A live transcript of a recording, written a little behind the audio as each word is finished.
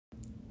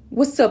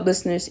What's up,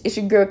 listeners? It's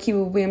your girl,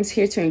 Kiva Williams,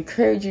 here to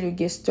encourage you to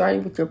get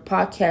started with your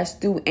podcast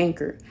through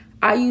Anchor.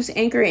 I use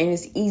Anchor and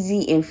it's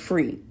easy and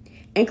free.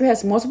 Anchor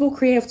has multiple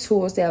creative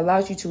tools that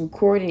allows you to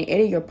record and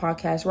edit your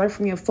podcast right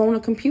from your phone or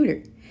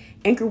computer.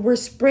 Anchor will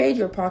spread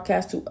your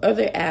podcast to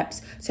other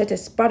apps such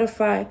as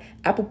Spotify,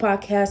 Apple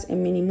Podcasts,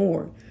 and many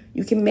more.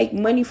 You can make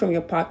money from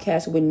your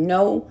podcast with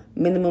no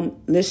minimum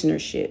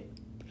listenership.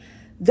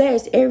 That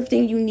is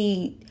everything you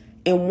need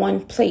in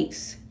one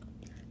place.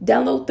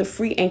 Download the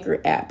free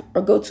Anchor app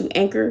or go to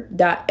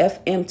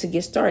anchor.fm to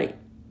get started.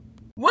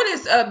 What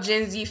is up,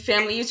 Gen Z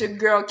family? It's your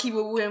girl,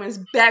 Kiva Williams,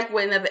 back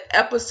with another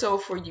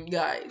episode for you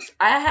guys.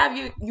 I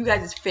have you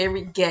guys'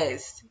 favorite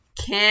guest.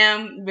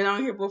 Cam been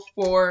on here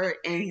before,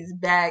 and he's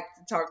back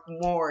to talk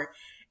more.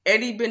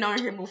 Eddie been on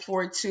here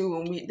before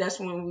too, and that's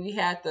when we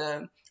had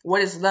the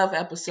What is Love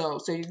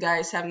episode. So you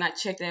guys have not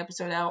checked that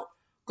episode out,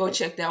 go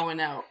check that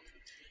one out.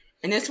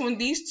 And this one,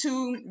 these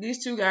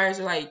two guys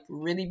are like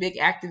really big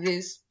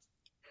activists.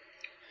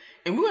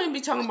 And we're going to be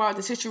talking about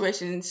the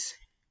situations,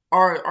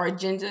 our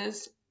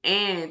agendas,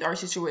 and our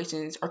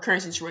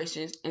current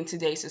situations in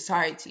today's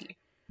society.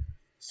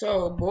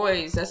 So,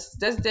 boys, that's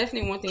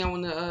definitely one thing I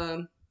want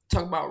to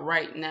talk about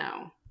right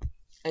now.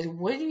 Is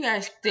what do you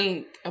guys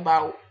think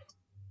about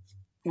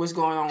what's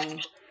going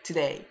on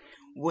today?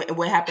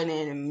 What happened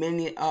in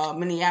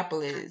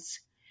Minneapolis,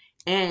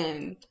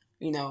 and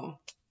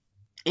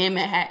in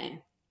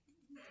Manhattan?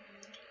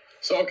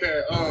 So,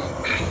 okay,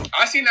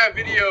 I seen that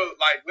video,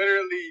 like,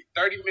 literally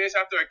 30 minutes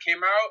after it came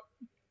out.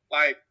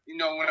 Like,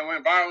 when it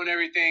went viral and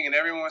everything, and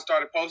everyone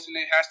started posting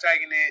it,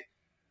 hashtagging it,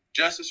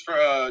 justice for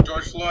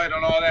George Floyd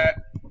and all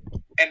that.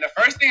 And the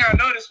first thing I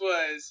noticed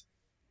was,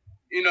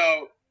 we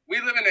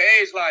live in an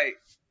age, like,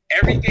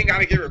 everything got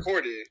to get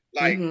recorded.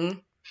 Like,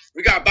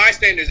 we got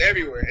bystanders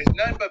everywhere. It's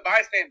nothing but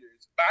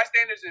bystanders.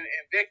 Bystanders and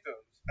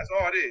victims. That's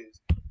all it is.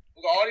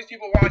 We got all these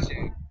people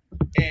watching.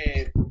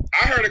 And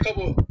I heard a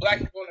couple black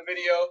people in the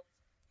video.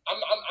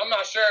 I'm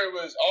not sure it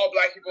was all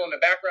black people in the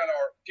background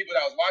or people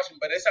that was watching,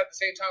 but it's at the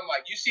same time,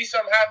 like, you see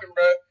something happen,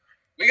 bro,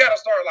 we got to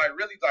start, like,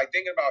 really, like,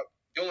 thinking about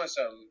doing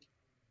something.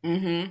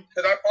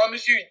 Because I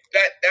promise you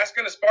that's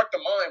going to spark the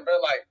mind, bro.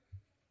 Like,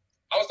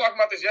 I was talking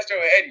about this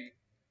yesterday with Eddie.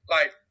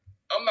 Like,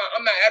 I'm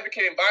not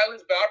advocating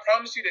violence, but I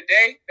promise you the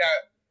day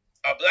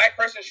that a black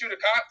person shoot a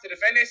cop to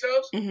defend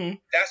themselves,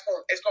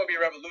 it's going to be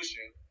a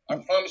revolution. I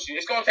promise you.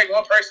 It's going to take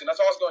one person. That's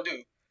all it's going to do.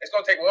 It's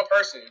going to take one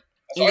person.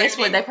 And guess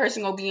what? That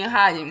person going to be in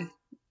hiding.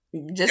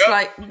 Just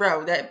like,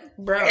 bro.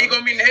 He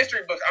gonna be in the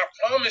history books.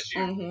 I promise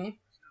you.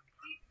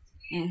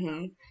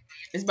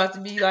 It's about to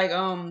be like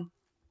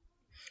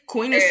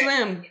Queen and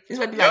Slim. It's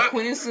about to be like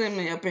Queen and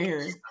Slim up in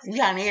here. We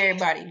got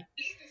everybody.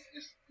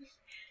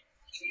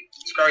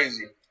 It's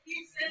crazy.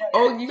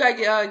 Oh, you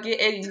gotta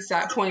get Eddie's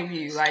point of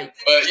view, like.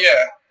 But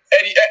yeah,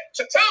 Eddie,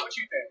 tell what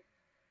you think.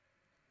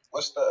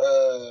 What's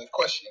the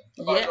question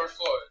about George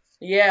Floyd?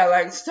 Yeah,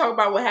 like, let's talk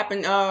about what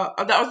happened.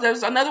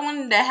 There's another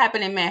one that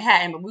happened in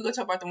Manhattan, but we're going to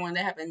talk about the one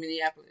that happened in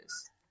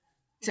Minneapolis.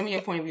 Tell me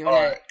your point of view on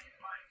that. Right.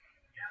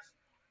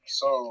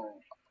 So,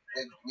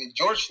 with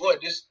George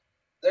Floyd,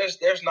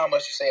 there's not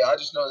much to say. I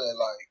just know that,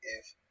 like,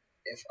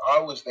 if I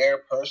was there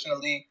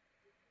personally,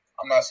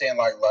 I'm not saying,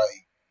 like,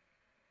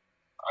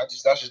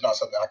 that's just not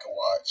something I can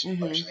watch,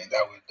 personally.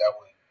 That would,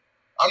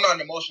 I'm not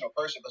an emotional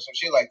person, but some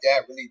shit like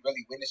that, really,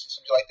 really witnessing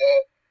something like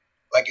that,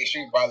 like,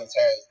 extreme violence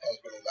has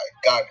really, like,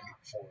 gotten me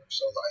before.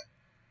 So, like,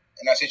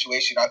 in that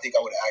situation, I think I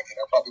would have acted.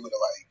 I probably would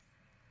have, like,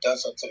 done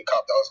something to the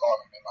cop that was on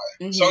him and,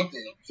 like, something.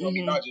 You feel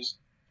me? Not just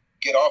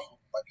get off him.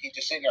 Like, he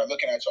just sitting there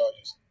looking at y'all,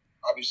 just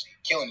obviously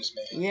killing this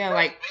man. Yeah,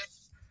 right? like.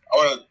 I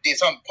would have did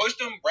something,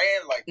 pushed him,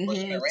 ran, like,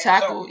 pushed him and ran.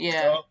 Tackle,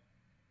 yeah.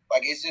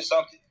 Like, it's just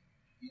something.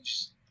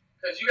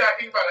 Because you got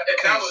to think about it.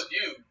 If that was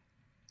you.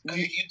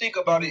 You think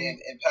about it in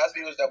past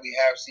videos that we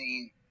have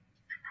seen.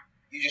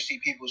 You just see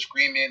people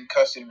screaming,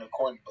 cussing, and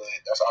recording, but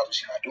that's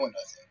obviously not doing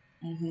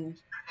nothing.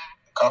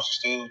 The cops are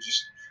still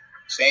just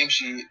same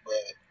shit,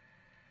 but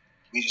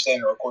we just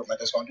standing there recording like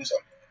that's gonna do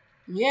something.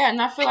 Yeah,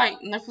 and I feel like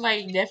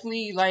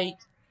definitely, like,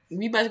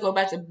 we about to go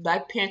back to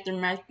Black Panther,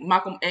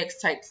 Malcolm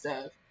X type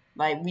stuff.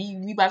 Like,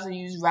 we about to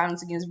use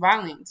violence against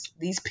violence.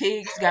 These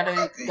pigs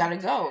gotta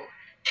go.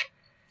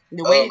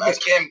 The way as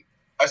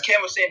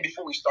Cam was saying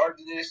before we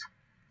started this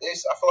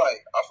I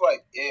feel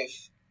like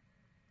if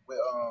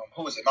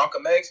who was it,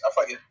 Malcolm X? I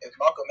feel like if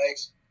Malcolm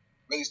X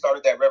really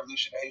started that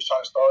revolution that he was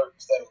trying to start,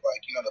 instead of,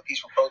 like, the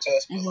peaceful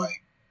protest, but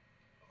like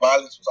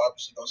violence was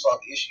obviously gonna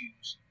solve the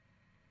issues.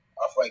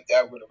 I feel like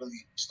that would have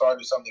really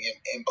started something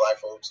in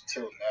black folks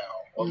until now,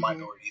 or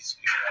minorities,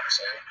 if you want to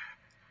say.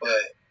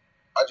 But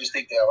I just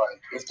think that, like,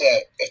 if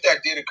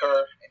that did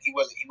occur and he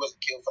wasn't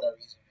killed for that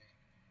reason,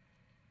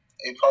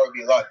 it'd probably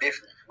be a lot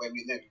different the way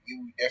we live.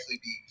 We would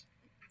definitely be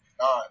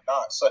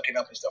not sucking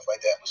up and stuff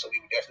like that, but so we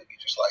would definitely be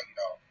just, like,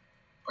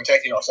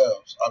 protecting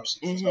ourselves,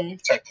 obviously, to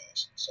protect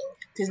us. So,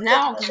 because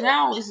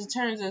now it's in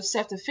terms of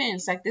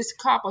self-defense. Like, this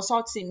cop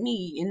assaulted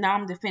me, and now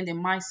I'm defending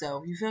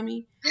myself. You feel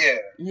me? Yeah.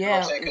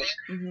 Yeah.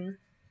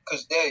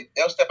 Because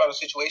they'll step out of a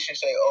situation and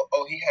say,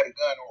 oh, he had a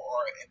gun,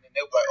 and then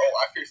they'll be like, oh,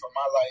 I fear for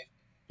my life.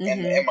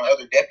 and my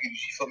other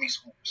deputies. You feel me?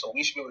 So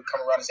we should be able to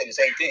come around and say the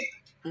same thing.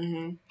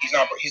 Mm-hmm.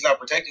 He's not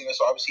protecting us,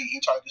 so obviously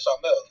he's trying to do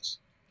something else.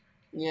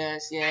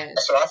 Yes.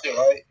 That's what I feel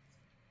like.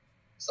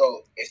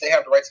 So if they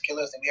have the right to kill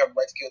us, then we have the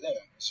right to kill them.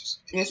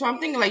 That's what I'm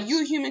thinking. Like,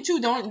 you human too.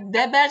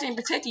 That badge ain't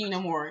protecting you no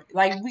more.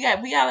 Like, we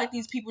got let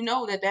these people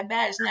know that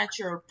badge is not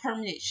your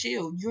permanent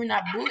shield. You're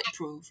not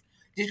bulletproof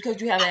just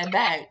because you have that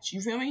badge.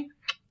 You feel me?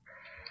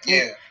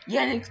 Yeah.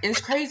 Yeah, and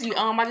it's crazy.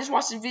 I just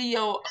watched the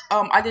video.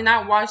 I did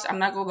not watch. I'm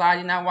not gonna lie. I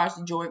did not watch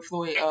the George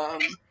Floyd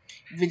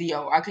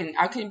video. I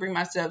couldn't bring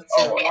myself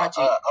to watch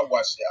it. I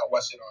watched it. I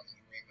watched it on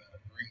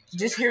Urema.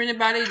 Just hearing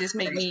about it just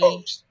made me.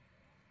 Post.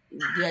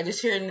 Yeah,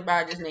 just hearing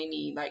about it just made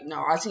me like,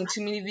 no. I've seen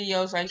too many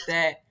videos like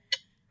that,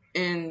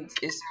 and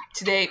it's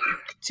today.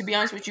 To be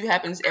honest with you,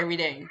 happens every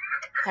day.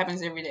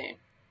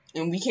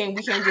 And we can't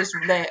just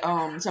let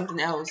something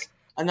else,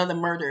 another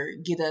murder,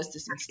 get us to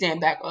stand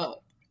back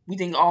up. We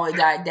think all it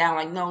died down.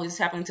 Like, no, it's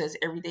happening to us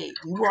every day.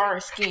 We wear our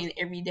skin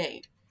every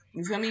day.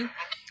 You feel me?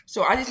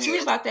 So I just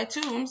tweeted about that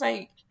too. I was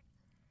like,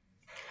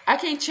 I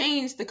can't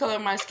change the color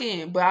of my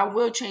skin, but I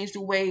will change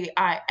the way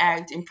I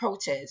act in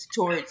protest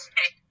towards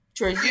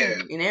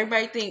you. And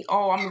everybody think,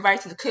 oh, I'm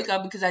invited to the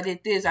cookout because I did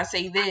this, I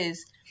say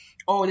this.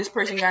 Oh, this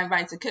person got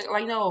invited to cook.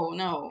 Like,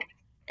 no.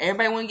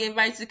 Everybody want to get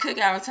invited to the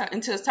cookout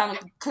until it's time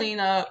to clean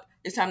up.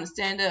 It's time to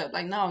stand up.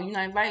 Like, no, you're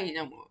not invited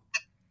no more.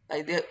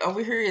 Like,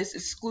 over here is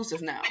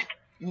exclusive now.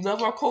 You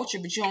love our culture,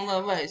 but you don't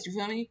love us. You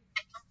feel me?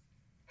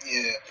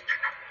 Yeah.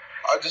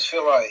 I just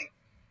feel like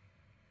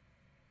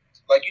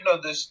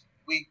this.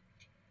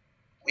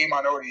 We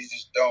minorities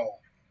just don't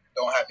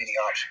have many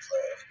options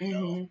left. You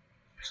know? Like,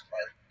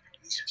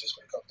 this is just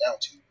what it comes down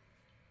to.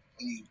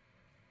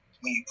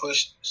 When you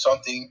push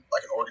something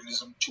like an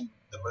organism to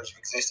the verge of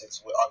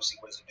existence, obviously,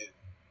 what does it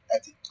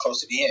do?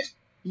 Close to the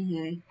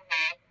end.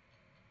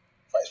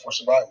 Fights for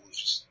survival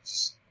is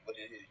just what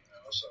it is,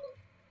 So.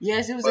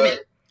 Yes, it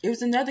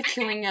was another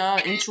killing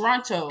in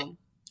Toronto.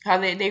 How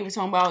they were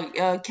talking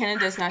about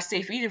Canada's not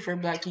safe either for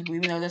Black people,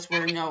 even though that's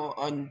where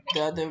the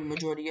other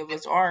majority of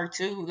us are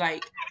too.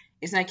 Like,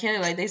 it's not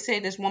Canada. Like, they say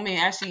this woman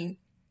actually,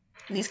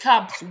 these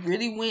cops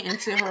really went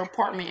into her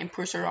apartment and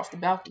pushed her off the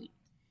balcony.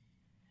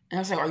 And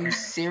I was like, are you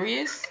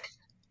serious?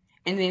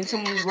 And then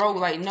someone wrote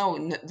like, no,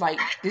 like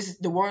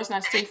the world's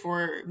not safe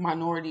for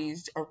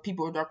minorities or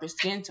people with darker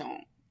skin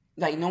tone.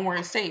 Like, nowhere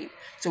is safe.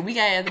 So we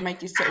gotta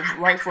make it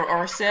right for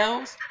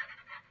ourselves.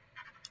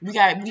 We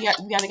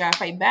gotta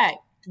fight back,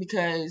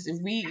 because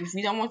if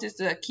we don't want this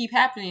to keep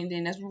happening,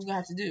 then that's what we're gonna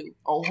have to do.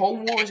 A whole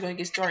war is gonna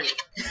get started.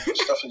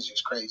 Stuff is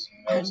just crazy.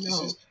 I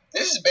know.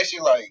 This is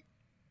basically like,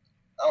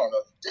 I don't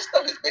know. This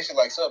stuff is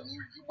basically like something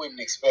you wouldn't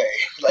expect.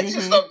 Like, this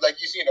is something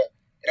like you see in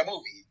a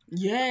movie.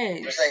 Yes.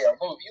 You're saying a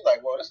movie. You're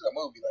like, well, this is a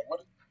movie. Like,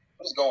 what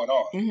is going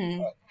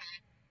on?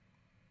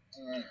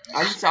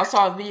 I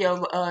saw a video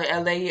of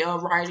LA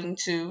rioting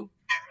too,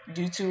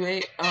 due to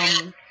it.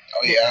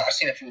 Oh yeah, I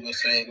seen a few of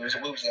those today. There's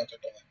a movie out there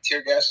doing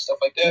tear gas and stuff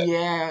like that.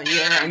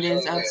 Yeah. And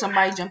then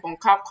somebody jumped on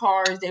cop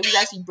cars. They was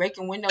actually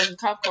breaking windows in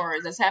cop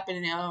cars. That's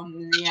happening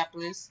in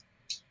Minneapolis.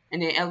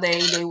 And then LA,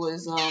 they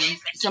was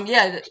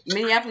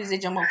Minneapolis, they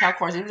jumped on cop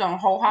cars. It was on a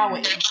whole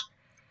highway.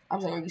 I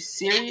was like, are you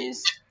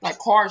serious? Like,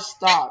 cars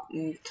stopped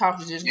and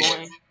cops were just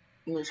going.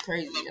 It was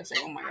crazy. I was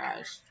like, oh my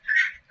gosh.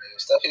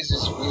 Stuff is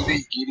just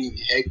really getting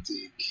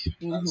hectic.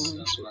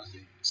 That's what I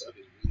think. Stuff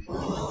is really,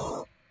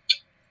 I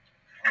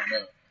don't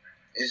know.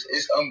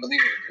 It's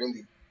unbelievable,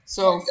 really.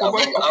 So,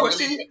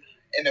 really,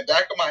 in the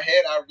back of my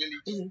head, I really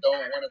just don't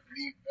want to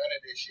believe none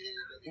of this shit.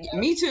 Really.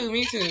 Me too.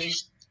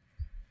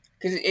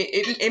 Because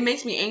it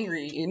makes me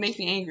angry. It makes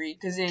me angry.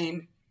 Because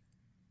then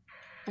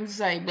I'm just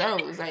like, bro,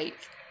 it's like.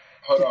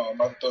 Hold on, I'm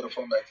about to throw the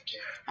phone back to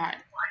Ken. All right.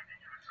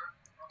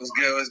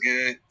 What's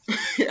good?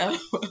 Yeah.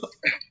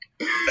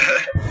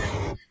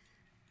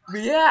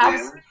 But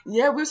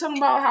yeah, we were talking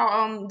about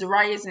how the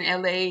riots in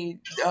LA,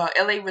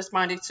 LA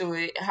responded to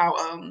it, how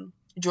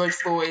George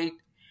Floyd,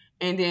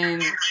 and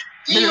then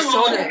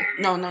Minnesota.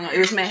 No, it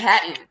was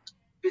Manhattan.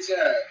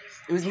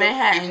 It was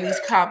Manhattan. These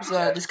cops,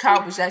 this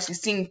cop was actually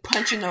seen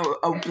punching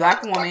a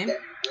black woman.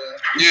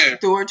 Yeah.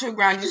 Threw her to the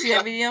ground. Did you see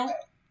that video?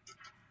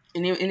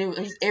 And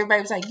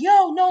everybody was like,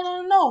 yo,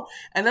 no.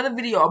 Another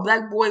video, a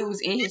black boy was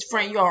in his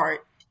front yard,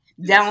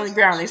 down on the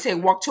ground. They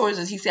said, walk towards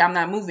us. He said, I'm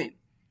not moving.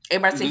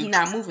 Everybody said he's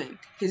not moving.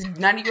 His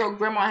 90-year-old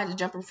grandma had to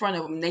jump in front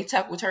of him. And they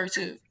talked with her,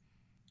 too.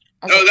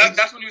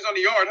 That's when he was on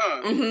the yard,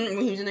 huh?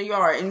 When he was in the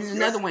yard. And there's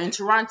another one in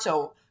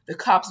Toronto. The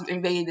cops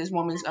invaded this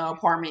woman's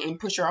apartment and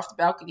pushed her off the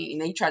balcony.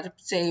 And they tried to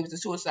say it was a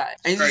suicide.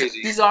 And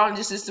these are all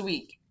just this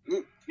week.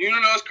 You know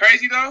what's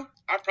crazy, though?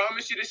 I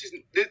promise you,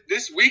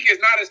 this week is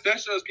not as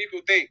special as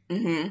people think.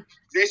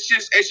 It's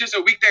just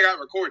a week that got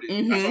recorded.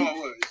 That's all it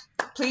was.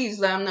 Please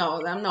let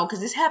them know, because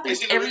this happens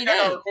every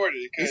day.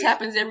 This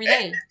happens every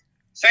day.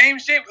 Same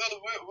shit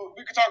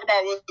we could talk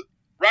about with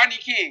Rodney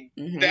King,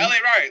 the LA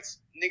riots,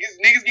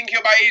 niggas getting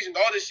killed by Asians,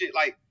 all this shit.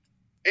 Like,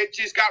 it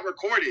just got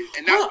recorded,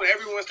 and that's when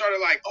everyone started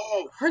like,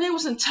 oh. Her name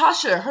was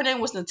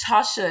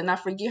Natasha, and I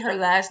forget her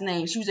last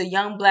name. She was a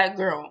young black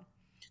girl.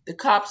 The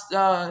cops,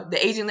 the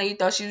agent lady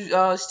thought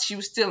she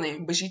was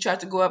stealing, but she tried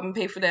to go up and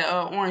pay for that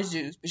orange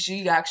juice, but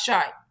she got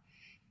shot.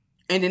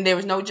 And then there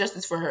was no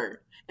justice for her.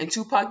 And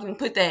Tupac even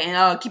put that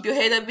in Keep Your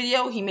Head Up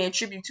video. He made a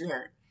tribute to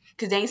her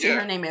because they ain't say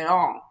her name at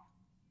all.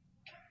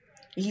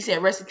 He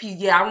said rest in peace.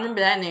 Yeah, I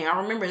remember that name.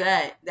 I remember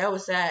that. That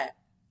was sad.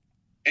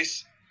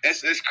 It's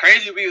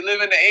crazy. We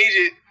live in the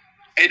age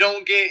it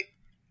don't get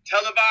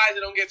televised.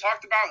 It don't get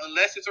talked about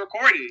unless it's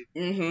recorded.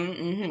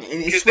 And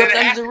it's swept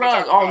under the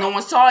rug. Oh, no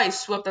one saw it. It's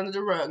swept under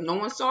the rug. No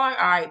one saw it.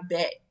 All right,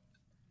 bet.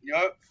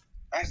 Yup,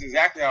 that's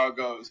exactly how it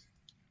goes.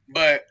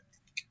 But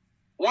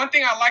one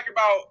thing I like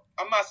about,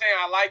 I'm not saying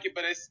I like it,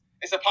 but it's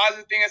a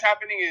positive thing that's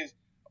happening is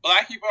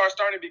Black people are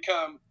starting to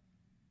become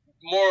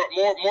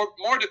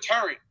more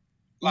deterrent.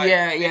 Like,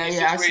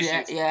 I see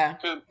that. Yeah.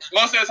 Because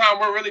most of the time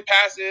we're really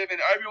passive,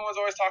 and everyone's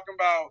always talking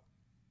about,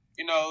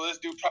 let's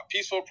do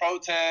peaceful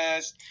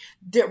protests.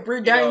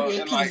 We're done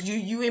with peace.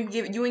 You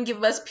ain't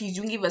give us peace.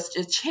 You ain't give us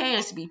a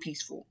chance to be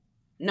peaceful.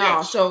 No,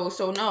 yes.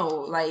 So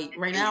no, like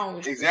right now,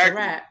 exactly. It's a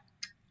wrap.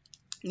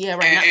 Yeah,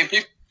 right now.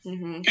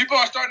 And people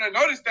are starting to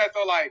notice that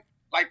though,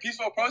 like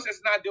peaceful protest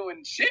is not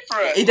doing shit for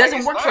us. It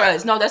doesn't work for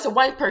us. No, that's a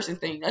white person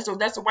thing. That's a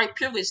white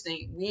privilege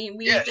thing. We ain't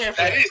there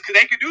for that. Is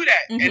because they can do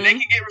that and they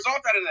can get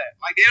results out of that.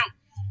 Like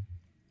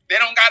they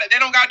don't got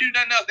to do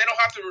nothing else. They don't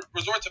have to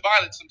resort to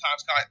violence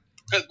sometimes,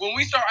 because when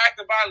we start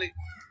acting violent,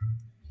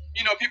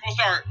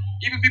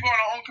 people in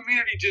our own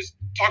community just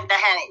talk about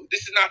how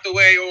this is not the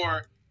way,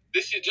 or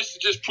this is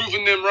just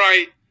proving them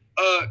right.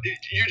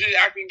 You're just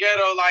acting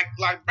ghetto, like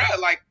bruh,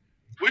 like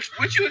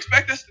what you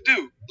expect us to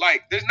do?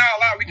 Like there's not a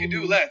lot we can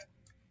do left.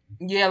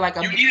 Yeah, like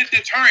you need a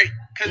deterrent,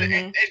 because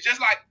it's just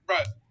like,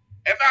 bruh,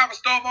 if I have a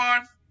stove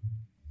on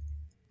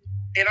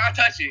and I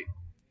touch it,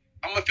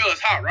 I'm gonna feel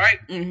it's hot, right?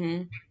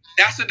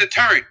 That's a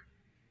deterrent.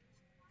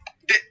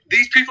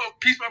 These peaceful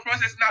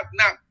protests is not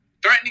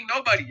threatening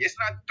nobody. It's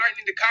not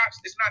threatening the cops.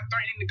 It's not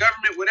threatening the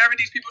government. Whatever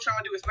these people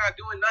trying to do, it's not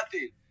doing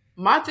nothing.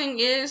 My thing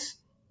is,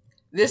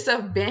 this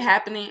stuff been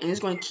happening and it's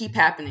going to keep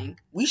happening.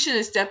 We should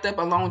have stepped up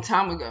a long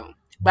time ago.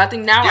 But I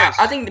think now,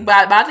 I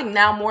think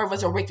now more of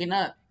us are waking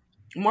up.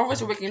 More of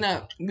us are waking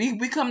up.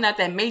 We coming out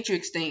that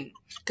Matrix thing,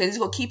 because it's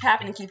gonna keep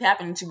happening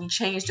until we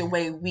change the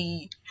way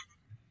we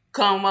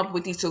come up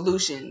with these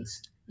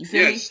solutions. You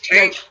feel me?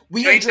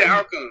 Change the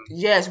outcome.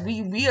 Yes,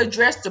 we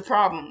address the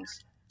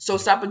problems. So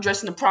stop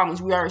addressing the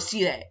problems. We already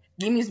see that.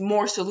 Give me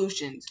more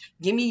solutions.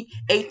 Give me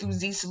A through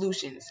Z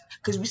solutions.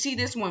 Because we see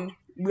this one.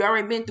 We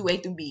already been through A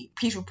through B.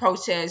 Peaceful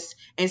protests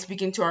and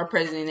speaking to our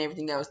president and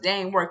everything else. They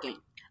ain't working.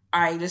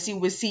 All right, let's see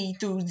what C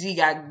through Z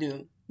got to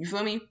do. You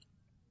feel me?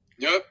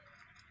 Yep.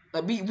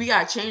 Like we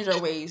gotta change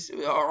our ways,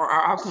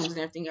 our outcomes and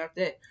everything like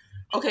that.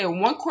 Okay,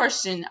 one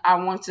question I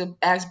want to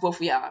ask both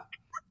of y'all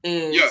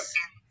is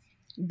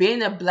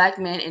being a Black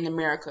man in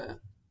America.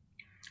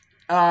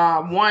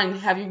 One,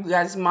 have you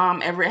guys'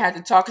 mom ever had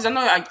to talk? Because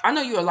I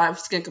know you're a light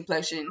skin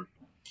complexion,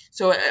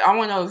 so I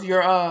want to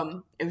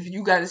know if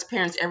you guys'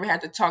 parents ever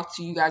had to talk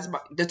to you guys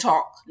about the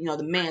talk,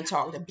 the man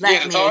talk, the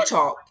Black man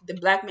talk, the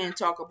Black man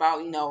talk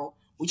about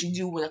what you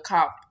do when a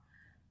cop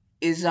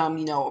is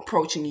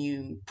approaching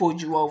you,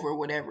 pulled you over, or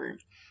whatever.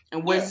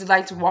 And what is it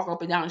like to walk up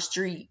and down the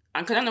street?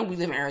 Because I know we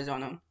live in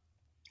Arizona.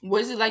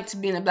 What is it like to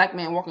being a Black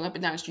man walking up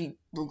and down the street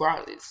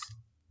regardless?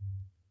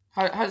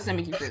 How does that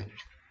make you feel?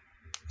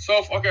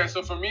 So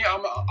for me,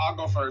 I'll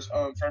go first.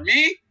 For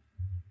me,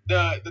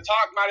 the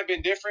talk might have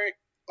been different,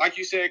 like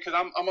you said, because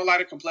I'm a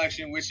lighter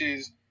complexion, which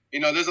is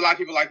there's a lot of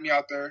people like me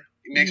out there,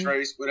 mixed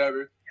race,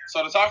 whatever.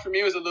 So the talk for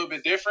me was a little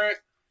bit different.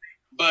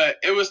 But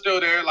it was still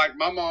there. Like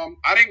my mom,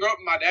 I didn't grow up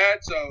with my dad,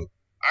 so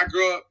I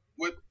grew up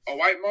with a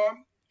white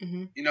mom.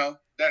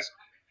 That's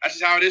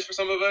just how it is for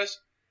some of us.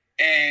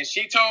 And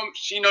she told me,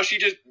 she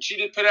just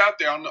put it out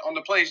there on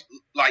the plane,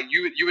 like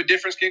you a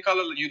different skin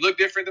color, you look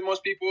different than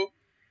most people,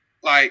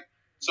 like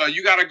so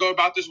you got to go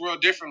about this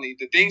world differently.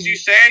 The things you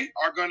say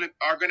are gonna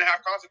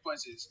have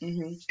consequences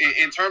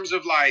in terms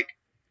of like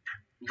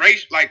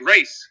race.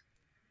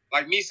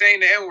 Like me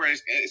saying the N-word,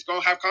 it's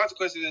going to have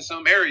consequences in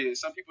some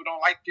areas. Some people don't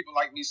like people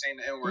like me saying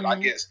the N-word, I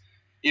guess.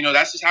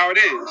 That's just how it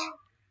is.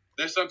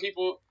 There's some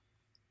people,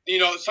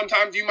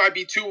 sometimes you might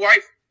be too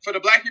white for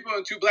the Black people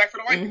and too Black for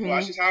the white people.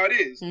 That's just how it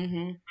is.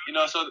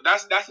 So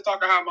that's the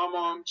talk I have with my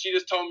mom. She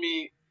just told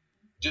me,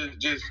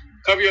 just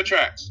cover your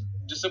tracks.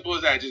 Just simple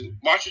as that. Just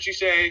watch what you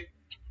say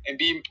and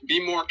be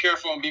more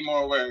careful and be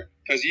more aware.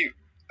 Because you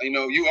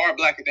are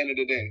Black at the end of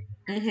the day.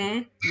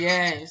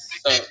 Yes.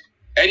 So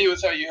Eddie will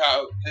tell you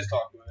how his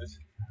talk was.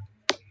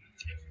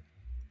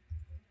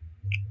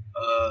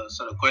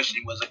 So the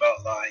question was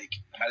about like,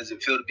 how does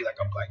it feel to be like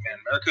a Black man in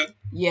America?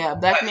 Yeah,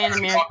 Black man in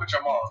America. Talk with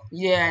your mom.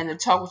 Yeah, and to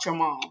talk with your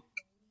mom.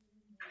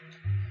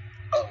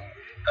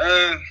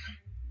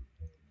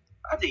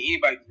 I think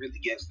anybody really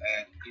gets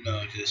that.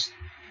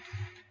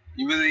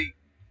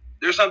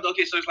 There's something.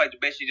 Okay, so it's like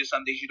basically just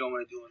some things you don't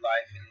want to do in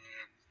life, and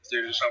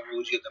there's some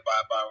rules you have to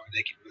abide by, where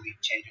they can really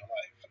change your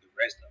life for the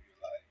rest of your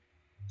life,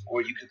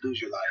 or you could lose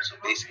your life. So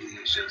basically,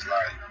 it's just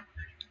like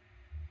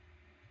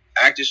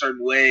act a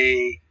certain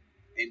way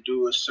and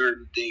do a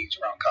certain things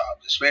around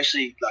cops,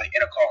 especially like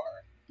in a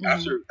car.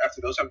 Mm-hmm.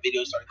 After those type of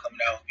videos started coming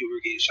out, people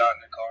were getting shot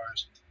in their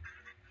cars.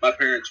 My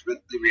parents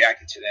really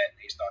reacted to that.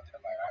 They thought that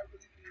like I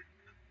really need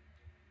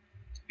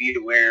to be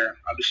aware.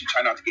 Obviously,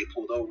 try not to get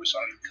pulled over so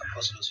I don't even come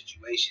close to those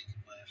situations.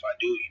 But if I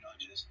do,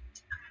 just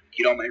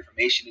get all my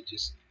information and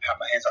just have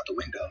my hands out the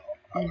window.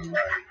 I was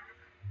like,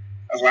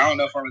 I don't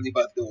know if I'm really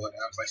about to do it.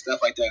 I was like, stuff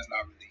like that is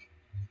not really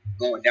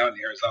going down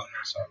to Arizona.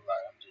 So I was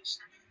like, I'm just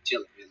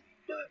chilling really.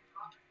 But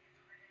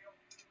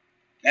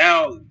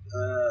now,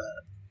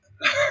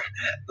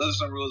 those are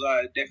some rules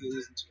I definitely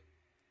listen to.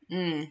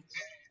 Mm.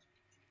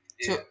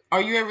 Yeah. So,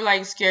 are you ever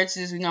like scared to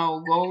just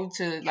go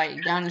to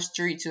like down the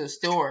street to a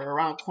store, or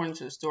around the corner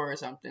to a store or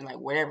something, like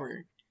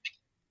whatever?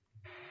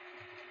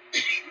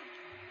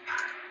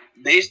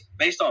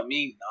 Based on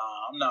me,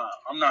 nah,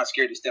 I'm not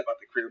scared to step out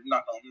the crib. I'm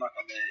not gonna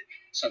let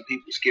some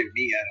people scare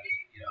me out of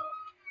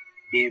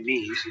being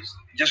me. It's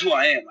just who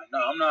I am. Like, no,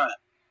 I'm not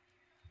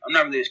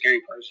really a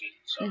scary person.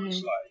 So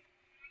it's like,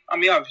 I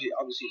mean, obviously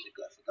it's a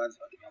gun for guns.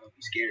 I'm gonna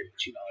be scared,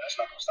 but that's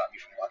not gonna stop me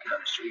from walking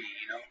down the street,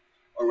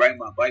 or riding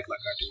my bike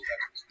like I do.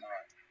 That's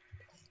not.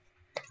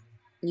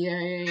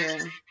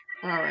 Yeah.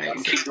 All right.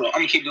 I'm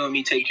gonna keep doing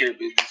me. Take care of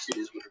business. It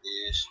is what it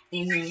is.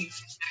 Mm-hmm.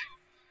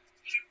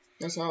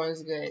 That's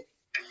always good.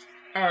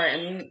 All right,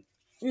 and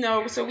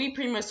so we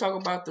pretty much talk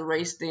about the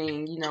race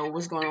thing.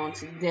 What's going on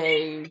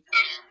today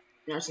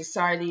in our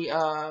society,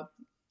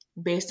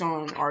 based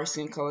on our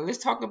skin color. Let's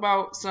talk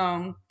about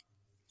some,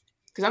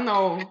 because I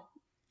know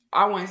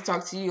I wanted to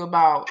talk to you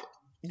about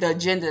the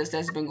agendas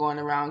that's been going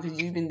around,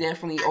 because you've been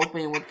definitely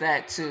open with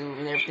that too,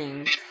 and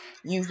everything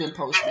you've been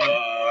posting.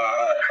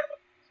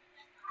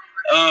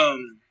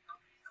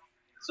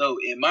 So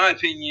in my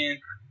opinion,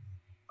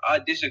 I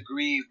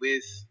disagree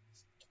with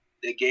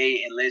the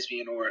gay and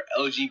lesbian or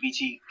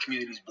LGBT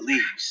community's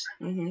beliefs.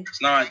 Mm-hmm.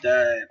 It's not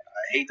that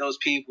I hate those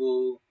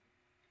people.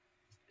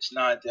 It's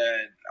not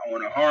that I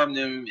want to harm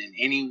them in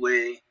any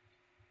way.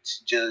 It's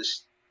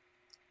just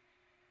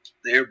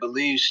their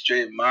beliefs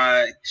threaten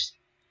my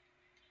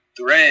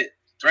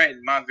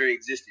very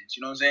existence.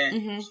 You know what I'm saying?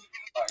 Mm-hmm.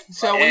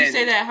 So when you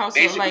say that, how so?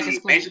 Like,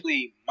 explain.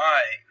 Basically,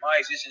 my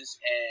existence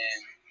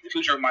and the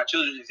future of my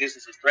children's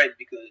existence is threatened,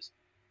 because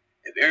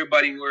if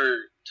everybody were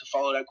to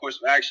follow that course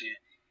of action,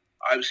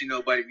 obviously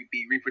nobody would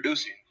be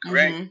reproducing.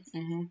 Correct?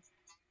 Mm-hmm.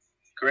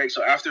 Correct.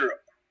 So after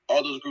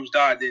all those groups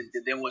die,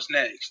 then what's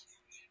next?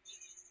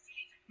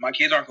 My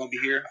kids aren't going to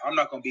be here. I'm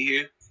not going to be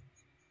here.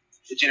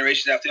 The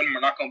generations after them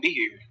are not going to be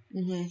here.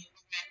 Mm-hmm.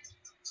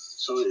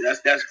 So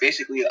that's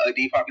basically a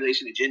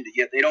depopulation agenda.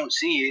 Yet they don't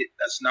see it.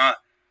 That's not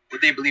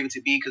what they believe it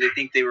to be, because they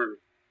think they were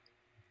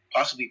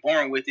possibly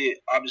born with it.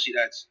 Obviously,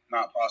 that's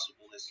not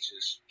possible. It's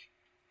just.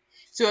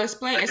 So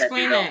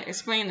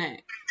explain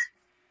that.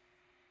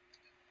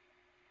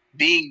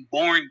 Being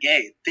born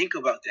gay. Think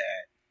about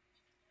that.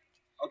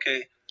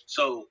 Okay,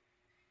 so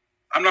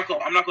I'm not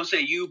gonna say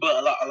you, but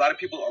a lot of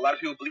people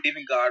believe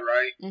in God,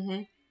 right? Mm-hmm.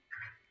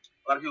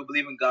 A lot of people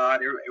believe in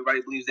God.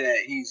 Everybody believes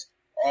that He's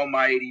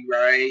Almighty,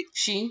 right?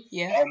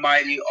 Yeah.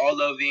 Almighty, all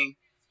loving,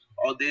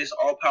 all this,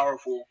 all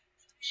powerful.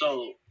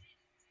 So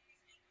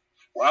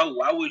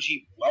why would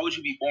you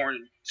be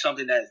born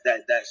something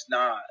that's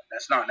not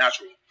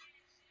natural?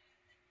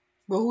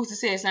 But who's to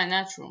say it's not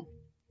natural?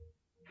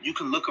 You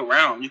can look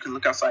around. You can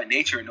look outside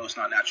nature and know it's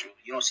not natural.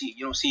 You don't see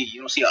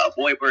a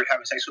boy bird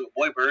having sex with a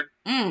boy bird.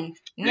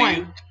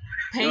 One.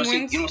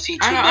 Penguins. You don't see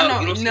two male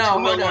lions.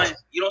 Hold on.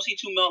 You don't see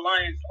two male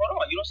lions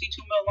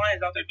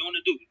out there doing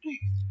the do you?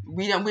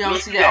 We don't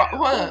see that.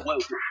 Hold up.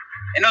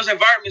 In those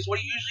environments, what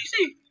do you usually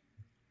see?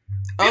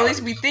 Or at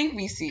least we think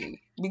we see.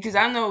 Because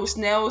I know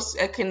snails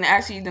can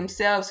actually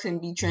themselves can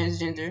be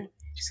transgender.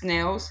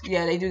 Snails,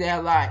 yeah, they do that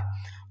a lot.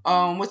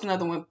 What's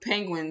another one?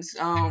 Penguins.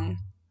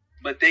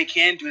 But they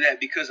can do that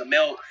because a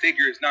male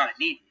figure is not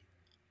needed.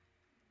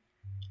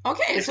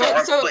 Okay,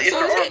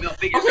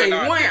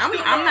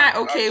 I'm not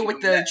okay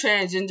with the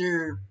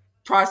transgender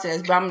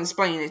process, but I'm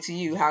explaining it to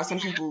you how some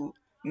people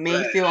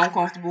may feel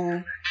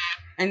uncomfortable.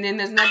 And then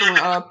there's another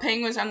one.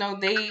 Penguins, I know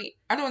they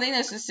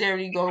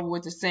necessarily go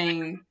with the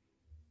same,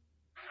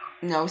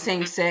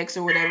 same sex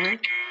or whatever.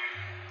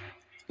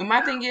 And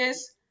my thing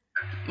is,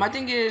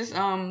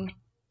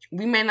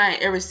 we may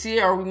not ever see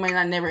it, or we may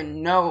not never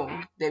know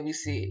that we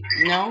see it.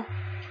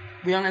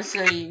 We don't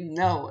necessarily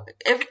know.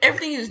 If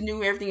everything is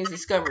new, everything is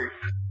discovered.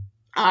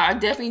 I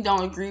definitely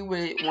don't agree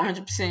with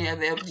 100% of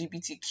the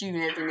LGBTQ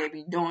and everything they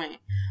be doing.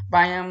 But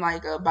I am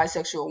like a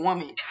bisexual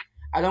woman.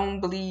 I don't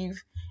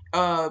believe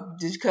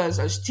just because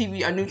a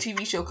new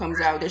TV show comes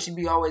out, there should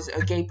be always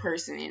a gay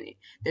person in it.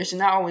 There should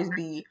not always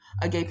be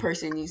a gay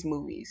person in these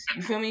movies.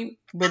 You feel me?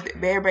 But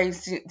everybody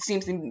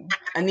seems to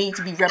a need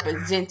to be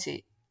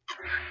represented.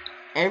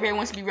 Everybody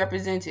wants to be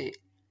represented.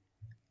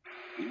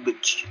 But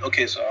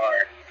okay, so all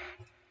right.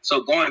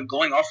 So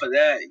going off of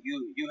that,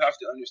 you have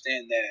to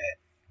understand that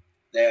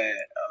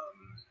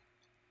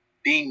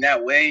being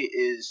that way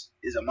is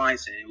a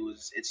mindset.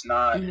 It's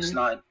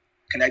not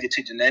connected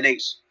to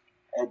genetics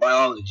or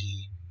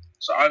biology.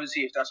 So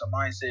obviously, if that's a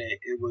mindset,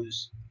 it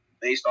was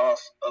based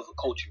off of a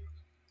culture.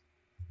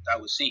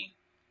 that was seen.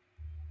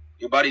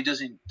 Your body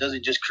doesn't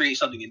just create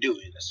something and do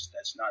it.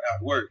 That's not how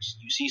it works.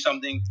 You see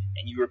something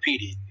and you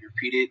repeat it. You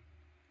repeat it,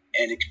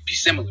 and it could be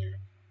similar.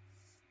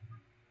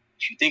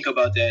 If you think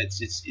about that,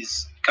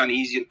 it's kind of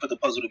easy to put the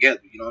puzzle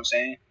together. You know what I'm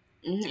saying?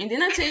 And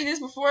didn't I tell you this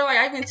before? Like,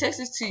 I even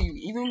texted to you.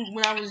 Even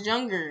when I was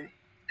younger,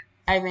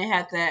 I even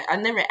had that. I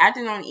never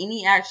acted on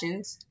any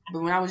actions,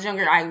 but when I was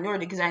younger, I ignored it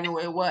because I didn't know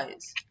what it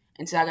was.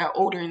 Until I got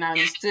older and I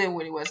understood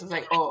what it was. I was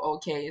like, oh,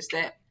 okay, it's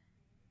that.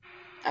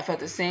 I felt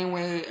the same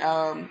way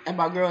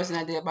about girls than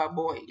I did about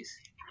boys.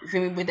 You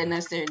feel me? But that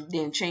necessarily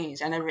didn't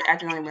change. I never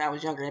acted on it when I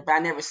was younger, but I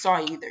never saw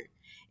it either.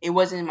 It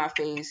wasn't in my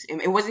face.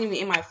 It wasn't even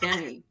in my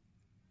family.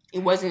 It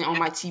wasn't on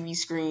my TV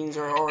screens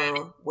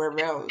or wherever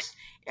else.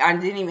 I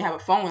didn't even have a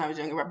phone when I was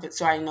younger, but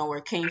so I didn't know where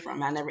it came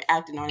from. I never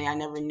acted on it. I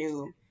never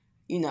knew,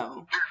 you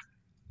know.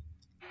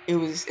 It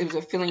was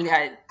a feeling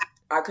that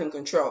I couldn't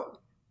control.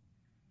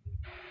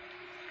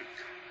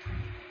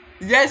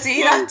 Yeah,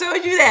 see, I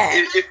told you that.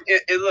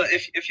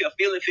 If your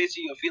feeling fits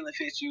you, your feeling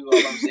fits you. All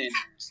I'm saying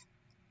is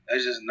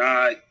that's just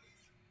not,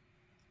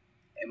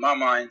 in my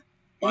mind,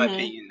 my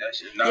opinion, that's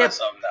just not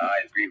something that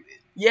I agree with.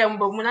 Yeah,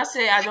 but when I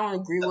say I don't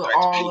agree with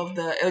all of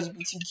the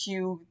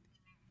LGBTQ,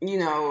 you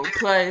know,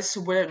 plus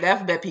whatever, the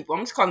alphabet people,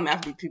 I'm just calling them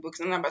alphabet people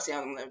because I'm not about to say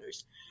all them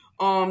letters.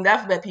 The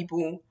alphabet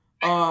people,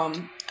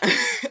 I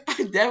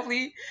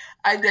definitely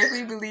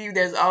believe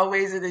there's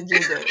always an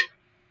agenda.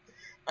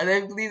 I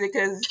definitely believe it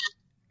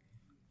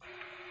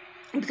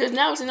because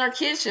now it's in our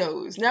kids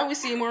shows. Now we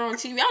see it more on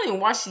TV. I don't even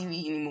watch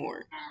TV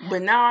anymore.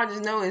 But now I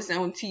just know it's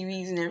on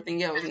TVs and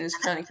everything else, and it's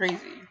kind of crazy.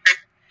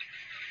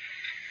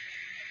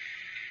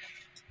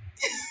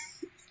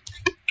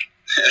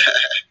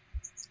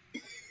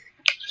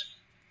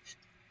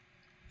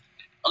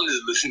 I'm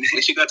just listening.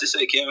 What you got to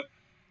say, Kim?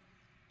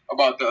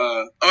 About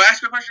the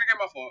ask me a question again,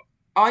 my fault.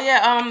 Oh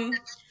yeah,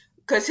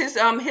 because his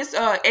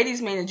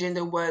Eddie's main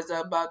agenda was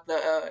about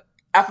the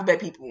alphabet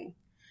people.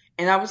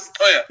 And I was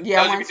I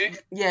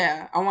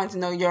wanted to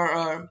know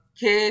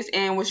his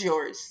and what's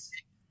yours.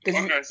 Okay,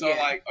 there's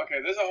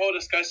a whole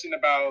discussion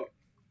about,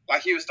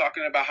 like, he was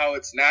talking about how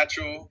it's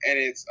natural and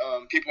it's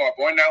people are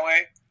born that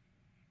way.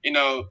 You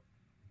know,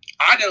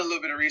 I did a little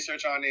bit of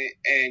research on it,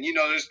 and you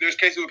know, there's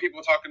cases where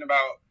people talking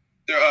about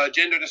their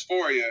gender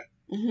dysphoria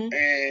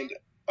and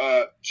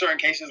certain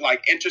cases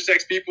like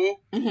intersex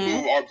people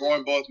who are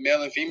born both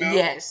male and female.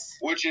 Yes,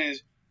 which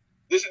is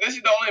this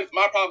is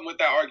my problem with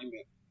that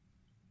argument.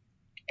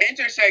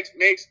 Intersex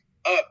makes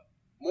up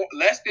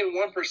less than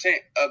 1%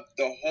 of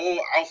the whole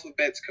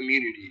alphabet's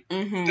community, the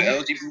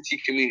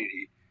LGBT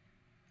community.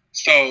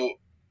 So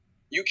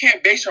you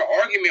can't base your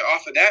argument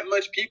off of that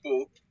much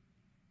people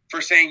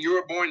for saying you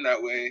were born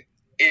that way,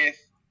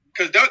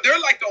 because they're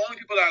like the only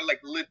people that are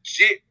like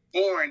legit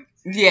born.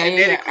 Yeah,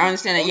 I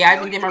understand that. Yeah, I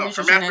didn't get my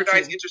research on that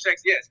too.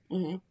 Intersex, yes.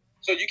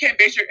 So you can't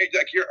base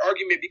your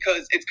argument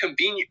because it's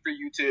convenient for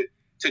you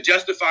to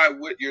justify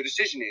what your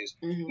decision is.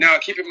 Now,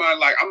 keep in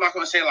mind, like, I'm not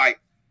going to say like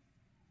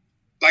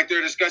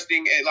they're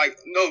disgusting. Like,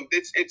 no,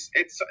 it's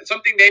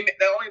something the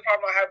only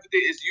problem I have with it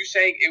is you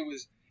saying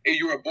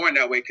you were born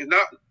that way, because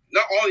not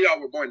all of y'all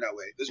were born that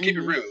way. Let's keep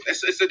it real.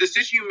 It's a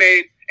decision you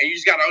made, and you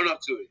just got to own up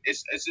to it.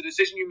 It's a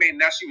decision you made,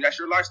 and that's you. That's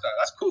your lifestyle.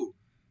 That's cool.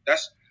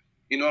 That's,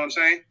 you know what I'm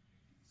saying?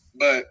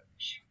 But,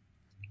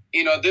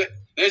 you know,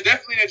 there's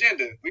definitely an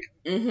agenda.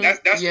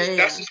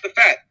 That's just the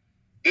fact.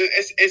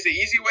 It's an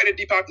easy way to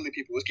depopulate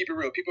people. Let's keep it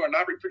real. People are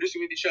not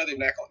reproducing with each other.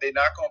 They're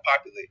not going to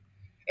populate.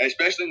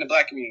 Especially in the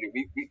black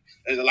community,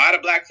 there's a lot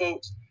of black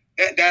folks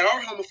that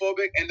are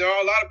homophobic, and there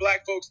are a lot of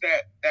black folks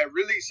that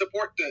really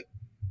support the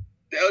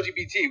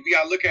LGBT. We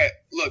gotta look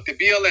the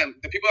BLM.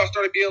 The people that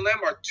started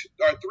BLM are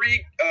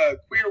three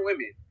queer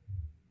women.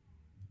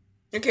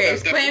 Okay,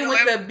 explain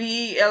what the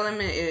B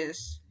element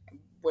is.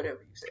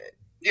 Whatever you said.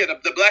 Yeah,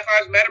 the Black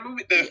Lives Matter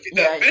movement,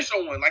 the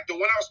official one, like the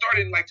one that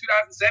started in like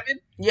 2007.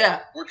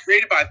 Yeah, were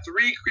created by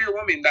three queer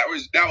women that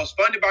was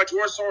funded by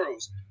George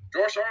Soros.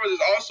 George Soros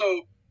is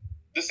also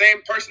the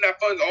same person that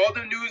funds all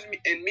the news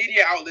and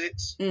media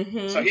outlets.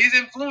 So he's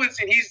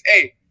influencing. He's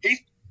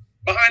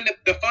behind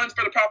the funds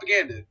for the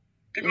propaganda.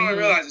 People don't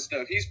realize this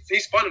stuff.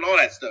 He's funding all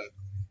that stuff.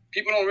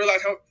 People don't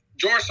realize how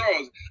George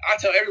Soros. I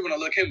tell everyone to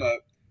look him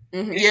up.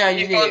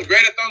 He funds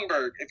Greta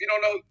Thunberg. If you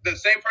don't know, the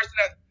same person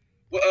that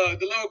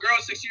the little girl,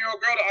 16-year-old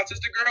girl, the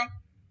autistic girl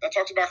that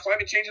talks about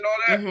climate change and all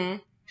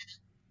that.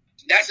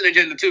 That's an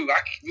agenda too.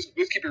 Let's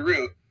keep it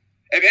real.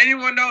 If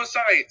anyone knows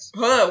science,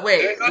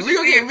 wait.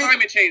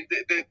 Climate change.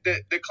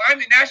 The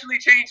climate naturally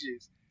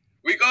changes.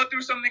 We go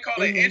through something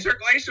called an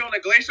interglacial and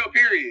a glacial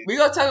period. We're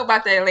going to talk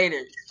about that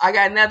later. I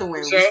got another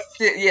one. So?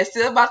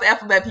 Still about the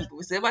alphabet people.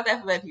 Okay. So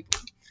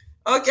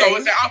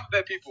it's the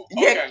alphabet people.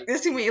 Okay. Yeah,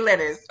 there's too many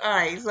letters. All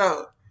right,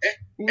 so.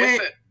 when.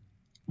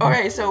 Oh,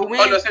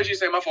 no, since you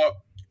say my fault.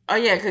 Oh,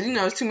 yeah, because, you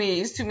know, it's too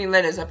many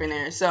letters up in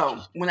there.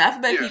 So, when the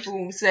alphabet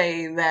people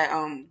say that,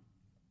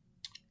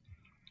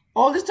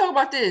 let's talk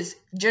about this.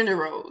 Gender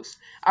roles.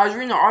 I was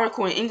reading an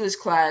article in English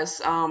class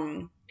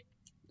earlier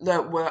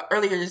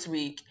this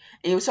week,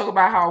 and it was talking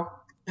about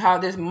how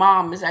this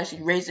mom is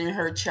actually raising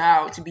her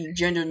child to be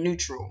gender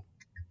neutral.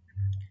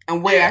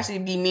 and what it actually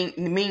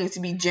means to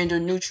be gender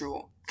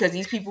neutral. Because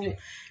these people,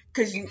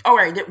 all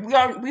right,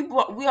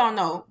 we all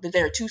know that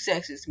there are two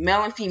sexes,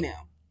 male and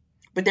female,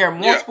 but there are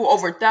multiple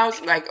over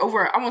 1,000, like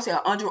over, I want to say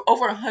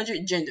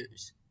 100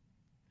 genders.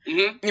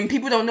 And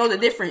people don't know the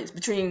difference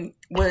between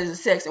what is a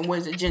sex and what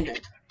is a gender.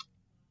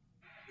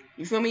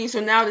 You feel me? So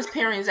now this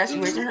parent is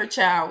actually raising her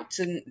child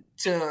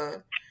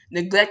to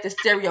neglect the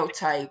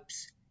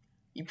stereotypes.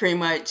 You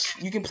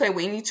can play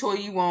with any toy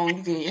you want,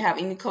 you can have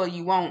any color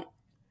you want,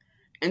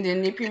 and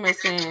then they're pretty much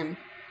saying,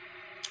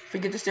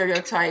 forget the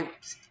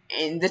stereotypes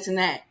and this and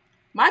that.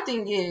 My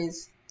thing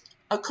is,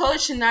 a color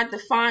should not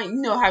define,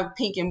 you know how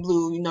pink and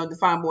blue,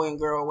 define boy and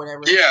girl or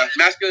whatever. Yeah,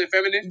 masculine and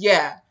feminine.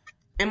 Yeah.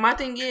 And my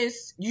thing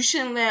is, you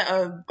shouldn't let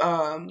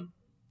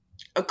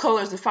a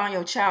colors define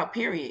your child,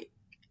 period.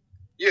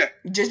 Yeah.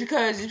 Just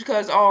because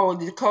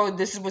the color,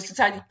 this is what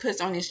society puts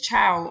on this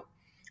child,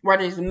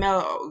 whether it's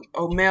male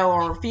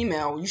or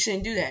female, you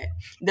shouldn't do that.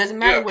 It doesn't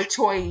matter what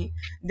toy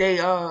they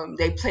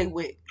play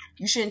with.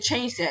 You shouldn't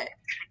change that.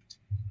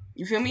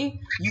 You feel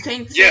me? You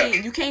can't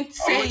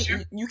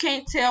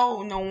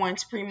tell no one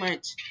to pretty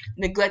much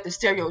neglect the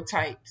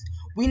stereotypes.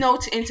 We know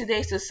in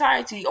today's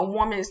society, a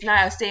woman is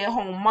not a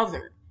stay-at-home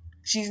mother.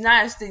 She's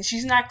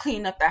not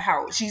cleaning up the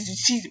house.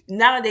 She's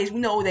nowadays we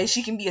know that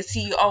she can be a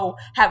CEO,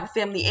 have a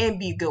family, and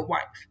be a good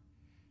wife.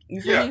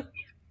 You feel me?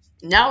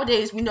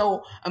 Nowadays we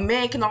know a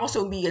man can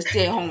also be a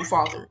stay-at-home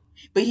father,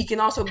 but he can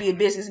also be a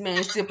businessman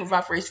and still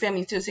provide for his family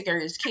and still take care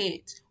of his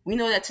kids. We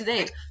know that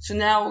today. So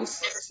now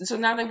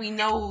that we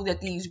know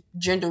that these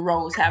gender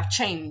roles have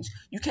changed,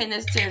 you can't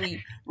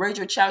necessarily raise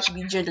your child to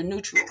be gender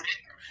neutral.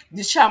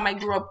 This child might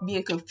grow up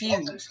being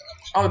confused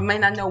or may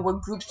not know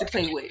what groups to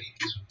play with.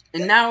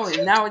 And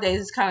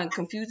nowadays it's kind of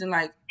confusing.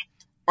 Like,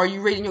 are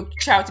you raising your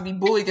child to be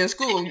bullied in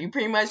school? You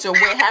pretty much, so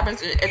what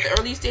happens at the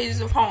early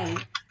stages of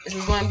home is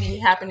going to be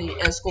happening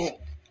at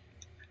school.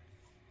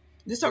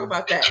 Let's talk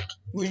about that.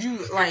 Would you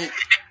like?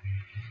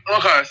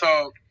 Okay,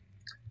 so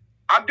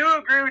I do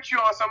agree with you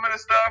on some of the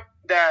stuff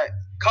that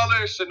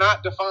colors should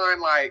not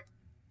define like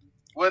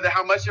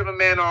how much of a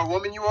man or a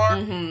woman you are.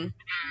 Mm-hmm.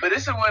 But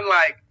this is when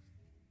like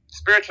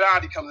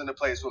spirituality comes into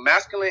place with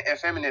masculine and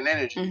feminine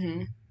energy.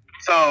 Mm-hmm.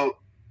 So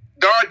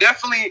there are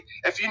definitely,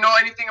 if you know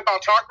anything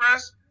about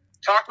chakras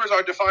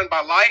are defined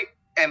by light,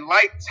 and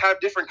lights have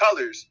different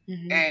colors.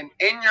 Mm-hmm. And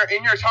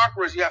in your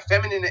chakras, you have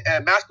feminine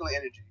and masculine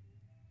energy.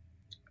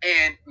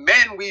 And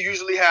men, we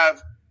usually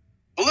have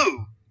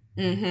blue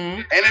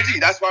energy.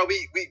 That's why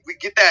we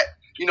get that,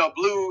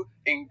 blue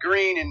and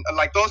green and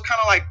like those kind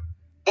of like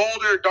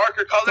bolder,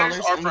 darker colors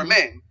are for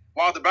men,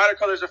 while the brighter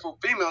colors are for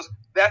females.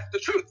 That's the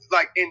truth.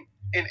 Like in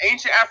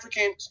ancient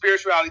African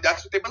spirituality,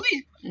 that's what they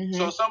believe. Mm-hmm.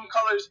 So some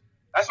colors,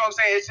 that's what I'm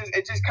saying.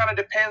 It just kind of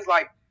depends.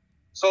 Like,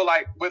 so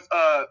like with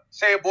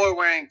say a boy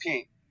wearing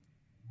pink,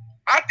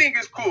 I think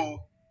it's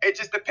cool. It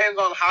just depends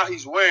on how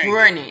he's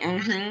wearing it.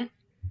 Mm-hmm.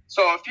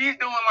 So if he's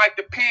doing like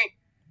the pink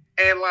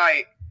and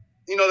like,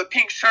 the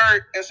pink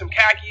shirt and some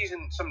khakis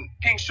and some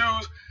pink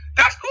shoes,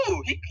 that's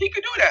cool. He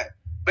could do that.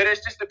 But it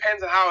just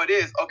depends on how it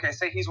is. Okay,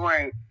 say he's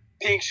wearing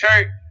pink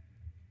shirt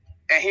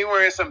and he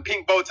wearing some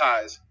pink bow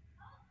ties.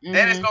 Mm-hmm.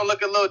 Then it's going to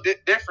look a little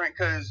different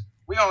because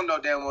we all know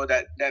damn well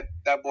that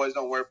boys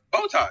don't wear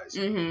bow ties.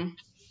 Mm-hmm.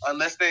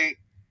 Unless they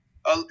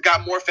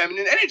got more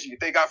feminine energy. If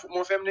they got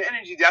more feminine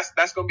energy,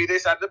 that's going to be their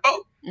side of the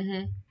boat.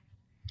 Mm-hmm.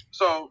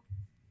 So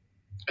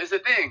it's the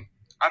thing.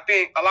 I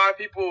think a lot of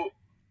people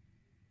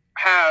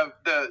have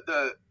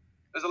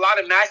there's a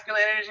lot of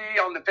masculine energy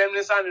on the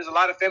feminine side. There's a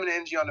lot of feminine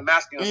energy on the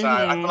masculine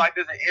side. I feel like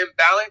there's an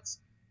imbalance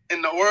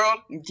in the world.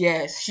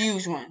 Yes,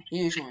 huge one.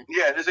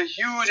 Yeah, there's a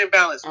huge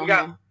imbalance. We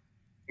got,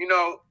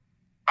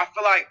 I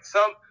feel like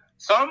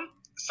some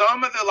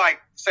of the like,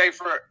 say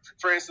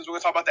for instance, we're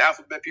gonna talk about the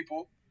alphabet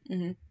people.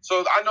 Mm-hmm.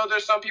 So I know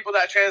there's some people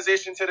that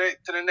transition to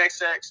the next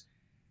sex,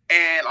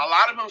 and a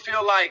lot of them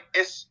feel like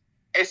it's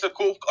a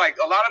cool, like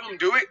a lot of them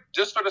do it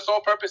just for the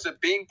sole purpose of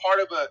being part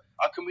of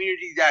a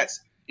community that's,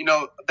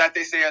 that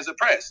they say is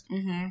oppressed.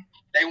 Mm-hmm.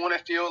 They want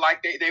to feel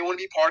like they want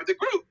to be part of the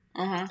group.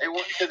 Mm-hmm. They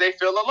want, because they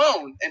feel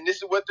alone, and this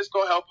is what this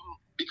going to help them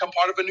become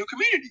part of a new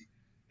community.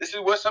 This is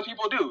what some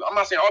people do. I'm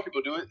not saying all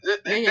people do it.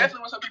 It's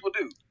definitely what some people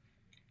do.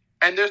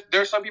 And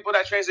there's some people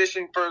that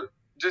transition for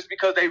just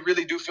because they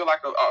really do feel like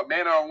a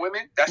man or a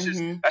woman. That's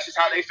just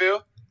how they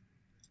feel.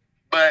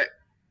 But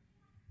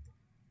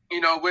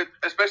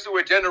especially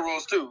with gender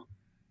roles too.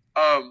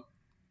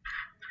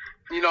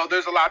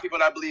 There's a lot of people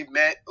that believe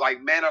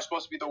men are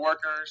supposed to be the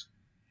workers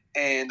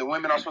and the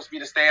women are supposed to be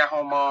the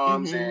stay-at-home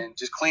moms and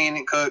just clean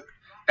and cook.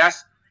 That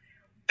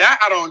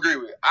I don't agree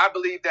with. I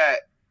believe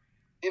that,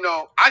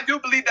 I do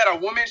believe that a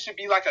woman should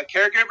be like a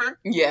caregiver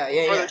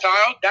for the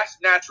child. That's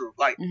natural,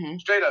 like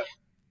straight up.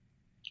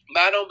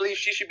 But I don't believe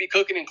she should be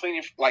cooking and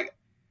cleaning. Like,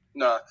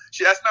 no,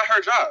 that's not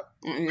her job.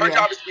 Her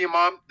job is to be a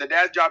mom. The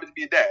dad's job is to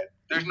be a dad.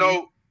 There's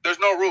no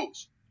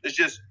rules. It's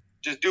just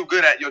do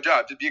good at your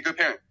job. Just be a good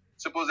parent.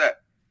 Simple as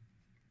that.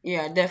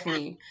 Yeah,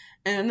 definitely.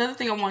 And another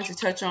thing I wanted to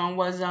touch on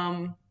was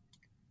how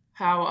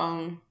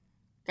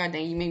God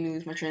dang, you made me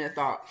lose my train of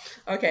thought.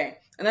 Okay,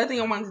 another thing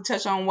I wanted to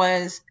touch on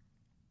was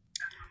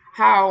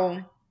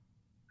how.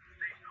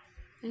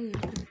 Dang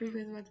it, what the freak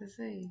was I about to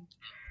say?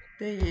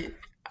 Dang it.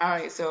 All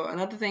right. So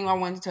another thing I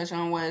wanted to touch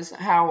on was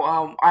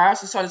how I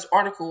also saw this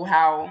article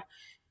how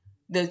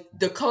the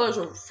colors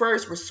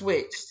were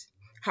switched.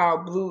 How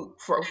blue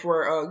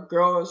for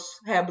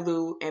girls had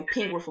blue and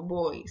pink were for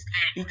boys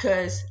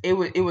because it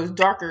was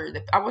darker.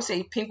 I would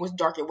say pink was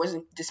darker. It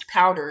wasn't this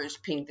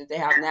powderish pink that they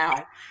have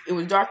now. It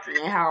was darker,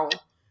 and how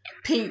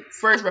pink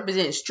first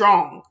represented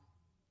strong,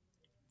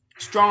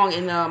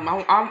 and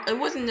it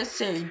wasn't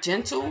necessarily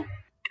gentle,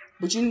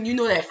 but you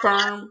know that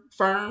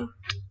firm,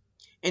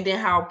 and then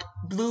how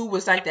blue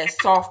was like that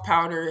soft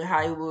powder.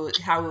 How it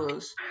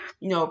was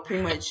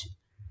pretty much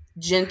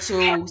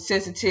gentle,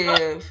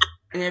 sensitive,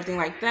 and everything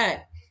like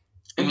that.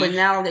 But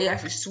now they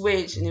actually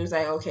switched, and it was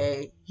like,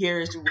 okay,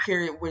 here's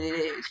what it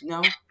is,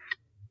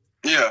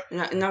 Yeah.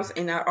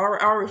 And I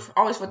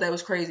always thought that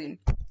was crazy.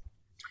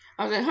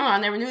 I was like, I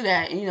never knew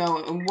that.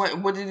 And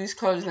what do these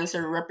colors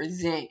necessarily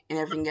represent and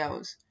everything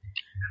else?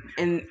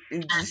 And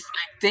just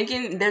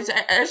thinking, there's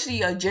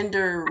actually a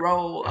gender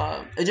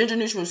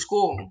neutral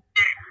school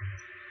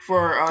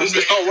for. This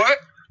is called what?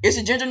 It's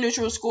a gender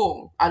neutral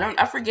school.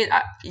 I forget.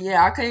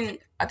 I think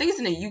it's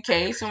in the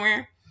UK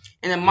somewhere.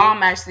 And the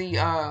mom actually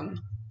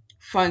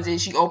funds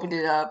it. She opened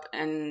it up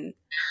and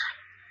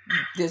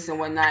this and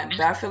whatnot.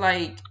 But I feel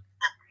like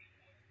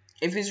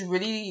if it's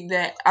really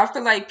that, I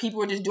feel like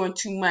people are just doing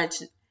too much.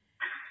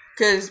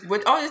 Because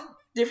with all these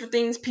different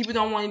things, people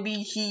don't want to be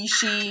he,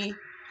 she.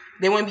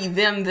 They want to be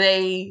them,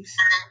 they.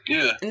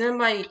 Yeah. And then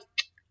like,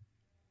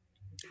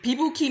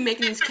 people keep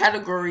making these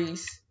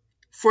categories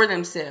for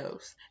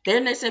themselves.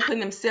 They're necessarily putting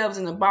themselves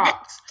in a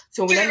box.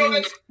 So that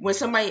means when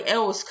somebody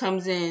else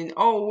comes in,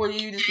 oh, what are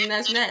you, this and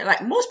that?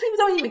 Like, most people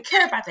don't even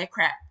care about that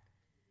crap.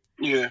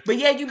 Yeah. But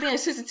yeah, you being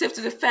sensitive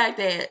to the fact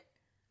that,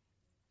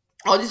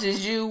 oh, this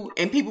is you,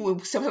 and people will,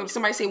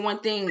 somebody say one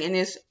thing, and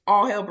it's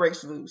all hell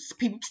breaks loose.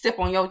 People step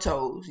on your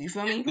toes. You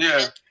feel me?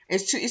 Yeah.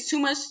 It's too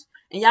much,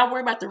 and y'all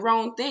worry about the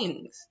wrong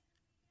things.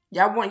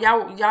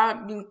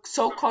 Y'all be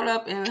so caught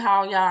up in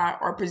how y'all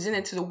are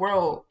presented to the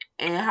world,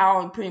 and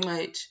how pretty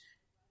much,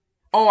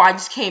 oh, I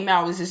just came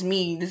out. This is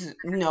me. This is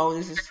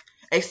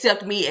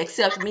accept me.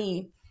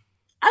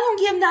 I don't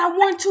give not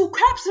 1-2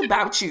 craps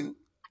about you.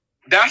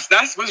 That's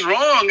what's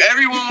wrong.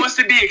 Everyone wants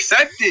to be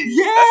accepted.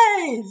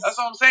 Yes. That's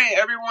what I'm saying.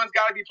 Everyone's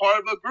got to be part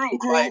of a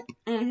group. Like,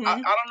 I don't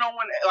know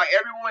when, like,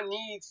 everyone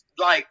needs,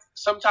 like,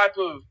 some type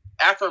of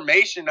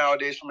affirmation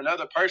nowadays from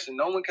another person.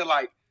 No one can,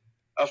 like,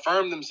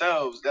 affirm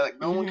themselves. Like,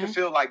 no one can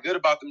feel, like, good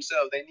about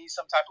themselves. They need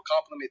some type of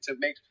compliment to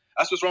make.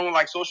 That's what's wrong with,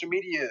 like, social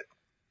media.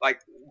 Like,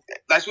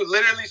 that's what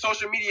literally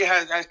social media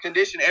has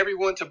conditioned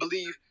everyone to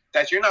believe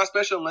that you're not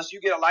special unless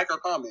you get a like or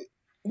comment.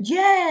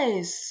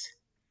 Yes.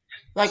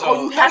 Like,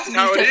 so, you have to be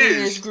accepted in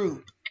this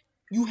group.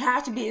 You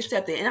have to be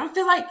accepted. And I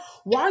feel like,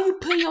 why are you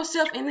putting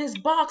yourself in this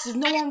box if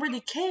no one really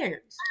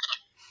cares?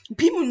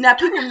 People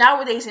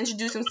nowadays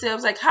introduce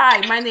themselves like,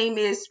 hi, my name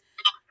is,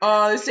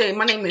 let's say,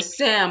 my name is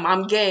Sam,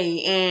 I'm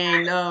gay,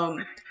 and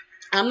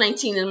I'm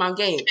 19 and I'm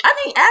gay. I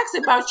didn't ask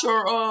about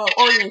your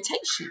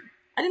orientation.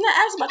 I did not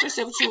ask about your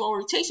sexual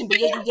orientation, but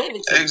yet you gave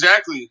it to me.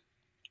 Exactly.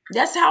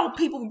 That's how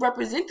people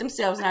represent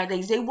themselves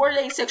nowadays. They wear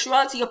their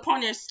sexuality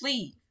upon their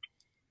sleeve.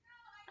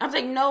 I was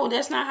like, no,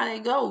 that's not how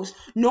that goes.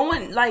 No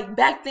one, like,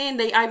 back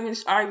then,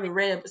 I even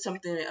read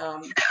something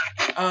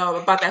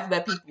about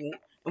that people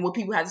and what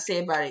people had to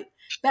say about it.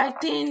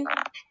 Back then,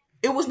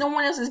 it was no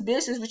one else's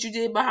business what you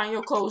did behind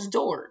your closed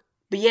door.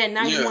 But yeah,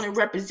 now you want to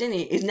represent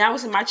it. Now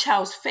it's in my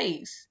child's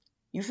face.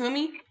 You feel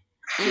me?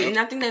 And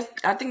I think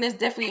that's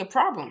definitely a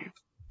problem.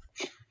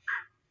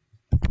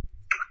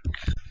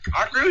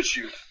 I agree with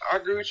you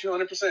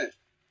 100%.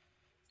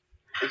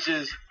 It's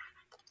just,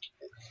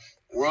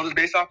 world is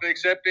based off of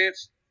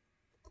acceptance.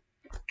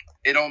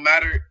 It don't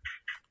matter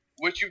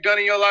what you've done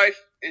in your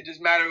life. It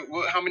just matters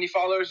how many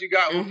followers you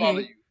got and who follow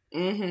you.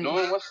 No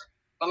one wants,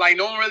 but like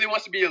no one really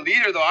wants to be a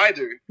leader though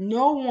either.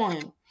 No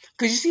one,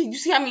 cause you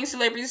see how many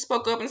celebrities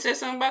spoke up and said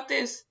something about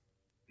this.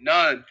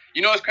 None.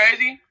 You know what's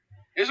crazy?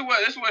 This is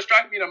what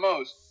strikes me the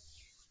most.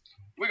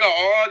 We got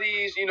all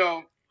these,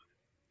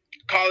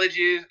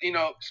 colleges,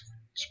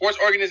 sports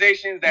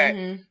organizations that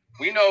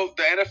we know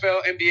the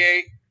NFL,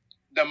 NBA,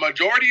 the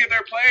majority of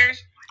their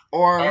players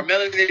are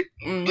melanated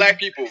black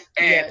people,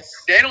 and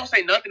they don't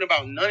say nothing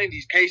about none of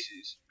these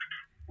cases.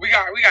 We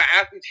got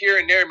athletes here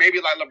and there, maybe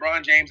like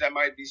LeBron James that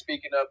might be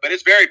speaking up, but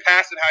it's very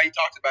passive how he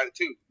talks about it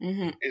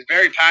too. It's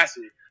very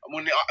passive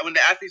when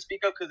the athletes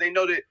speak up because they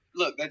know that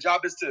look, their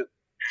job is to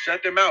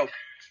shut their mouth.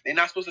 They're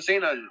not supposed to say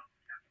nothing.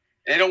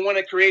 They don't want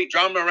to create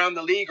drama around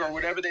the league or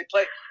whatever they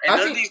play. And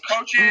none of these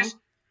coaches,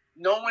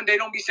 they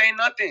don't be saying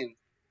nothing.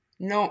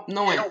 No They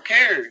one. don't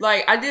care.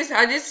 Like I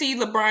just see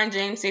LeBron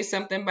James say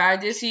something, but I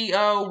just see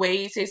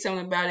Wade say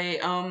something about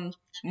it.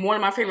 One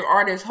of my favorite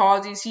artists,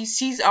 Halsey.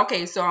 She's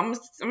okay. So I'm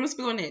gonna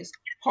speak on this.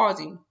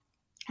 Halsey.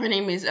 Her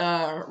name is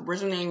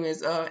original name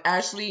is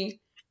Ashley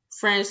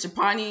French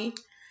Japani,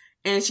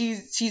 and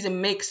she's a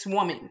mixed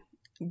woman.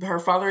 Her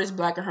father is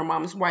black and her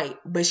mom is white,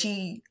 but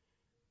she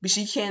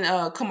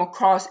can come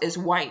across as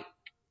white.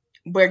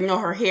 but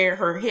her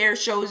hair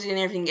shows it and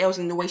everything else,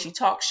 and the way she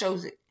talks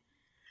shows it.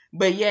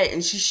 But yeah,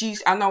 and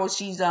she's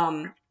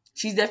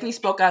definitely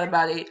spoke out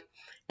about it,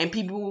 and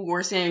people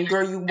were saying,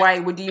 "Girl, you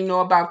white. What do you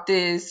know about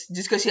this?"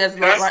 Just because she has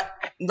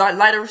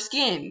lighter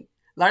skin,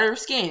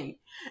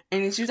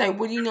 and she was like,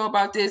 "What do you know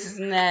about this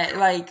and that?"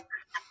 Like,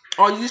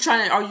 are you just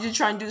trying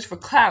to do this for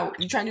clout?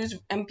 You trying to do this,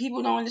 and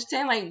people don't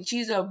understand. Like,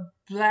 she's a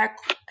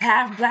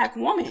half black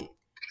woman,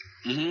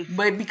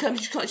 but because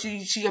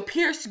she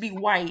appears to be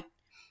white,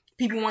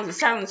 people want to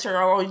silence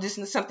her. Or this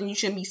is something you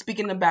shouldn't be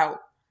speaking about.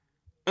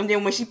 And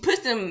then when she puts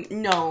them,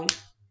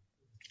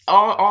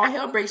 all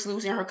hell breaks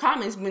loose in her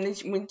comments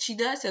when she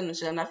does tell them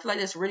shit. And I feel like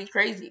that's really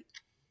crazy.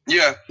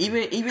 Yeah.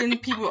 Even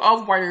people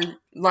of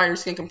lighter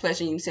skin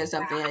complexion, you said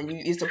something and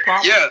it's a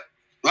problem. Yeah.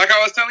 Like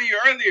I was telling you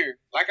earlier,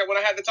 like when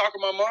I had to talk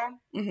with my mom,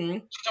 she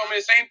told me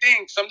the same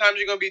thing. Sometimes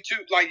you're gonna be too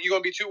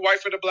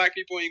white for the black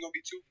people, and you're gonna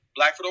be too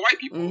black for the white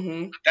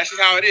people. That's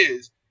just how it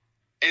is.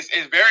 It's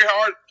very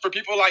hard for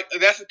people. Like,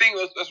 that's the thing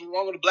that's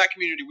wrong with the black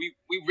community. We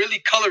really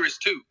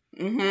colorist too.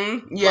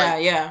 Yeah,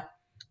 yeah.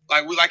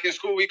 Like in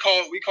school, we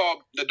call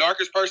the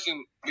darkest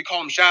person, we call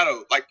them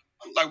shadow. Like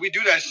we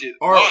do that shit.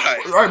 Or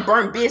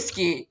burnt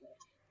biscuit.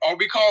 Or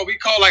we call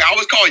like I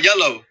was called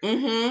yellow.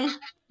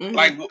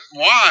 Like,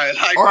 why?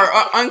 Like, or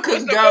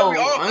uncooked dough. We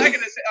all black in the,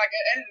 like, at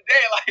the end of the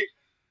day, like,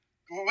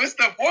 what's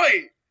the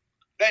point?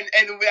 And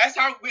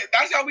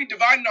that's how we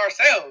dividing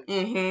ourselves.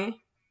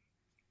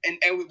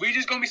 And we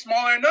just gonna be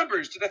smaller in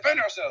numbers to defend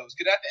ourselves.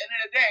 Because at the end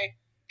of the day,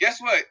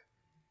 guess what?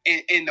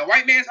 In the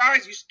white man's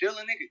eyes, you still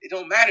a nigga. It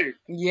don't matter.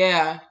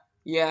 Yeah.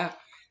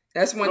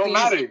 That's one thing. It don't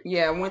matter.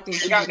 Yeah, one thing.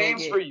 They got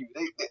names for you.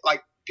 They,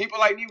 like, people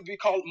like me would be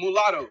called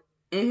mulatto.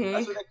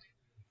 That's what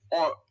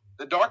or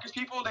the darkest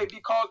people, they be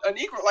called a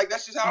Negro. Like,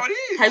 that's just how it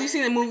is. Have you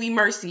seen the movie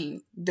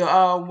Mercy?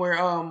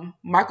 Where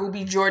Michael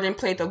B. Jordan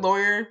played the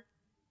lawyer?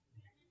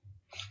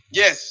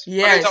 Yes.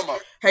 What are you talking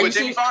about? With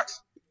Jamie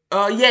Foxx?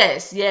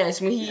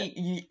 Yes. When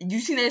you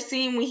seen that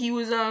scene when he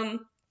was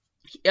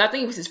I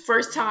think it was his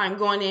first time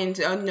going in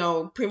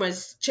to pretty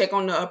much check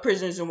on the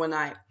prisoners and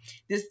whatnot.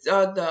 This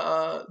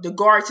the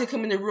guard took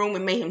him in the room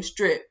and made him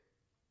strip.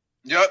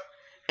 Yep.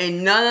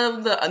 And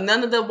none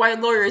of the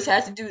white lawyers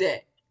had to do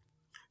that.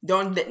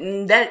 And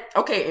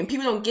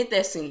people don't get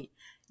that scene.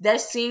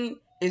 That scene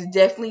is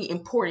definitely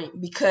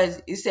important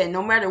because it said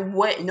no matter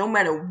what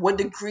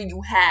degree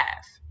you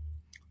have,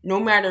 no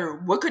matter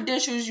what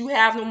credentials you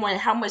have, no matter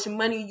how much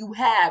money you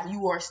have,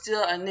 you are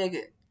still a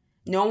nigga.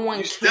 No one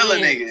cares. Still a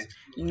nigga.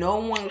 No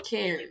one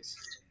cares.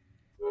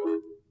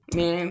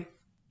 Man.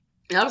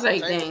 And I was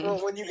like,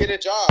 dang. When you get a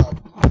job.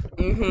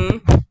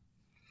 And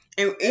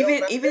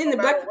even in the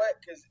black,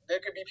 because there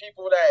could be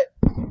people that,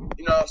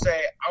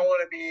 say, I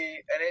want to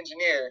be an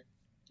engineer.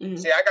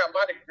 See, I got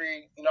my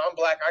degree. I'm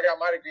black. I got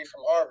my degree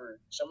from Harvard.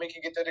 So we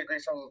can get the degree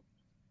from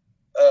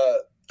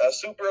a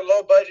super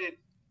low budget,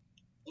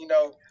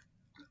 junior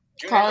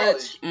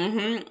college.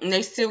 And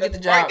they still get the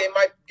job. They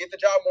might get the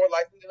job more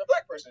likely than a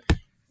black person.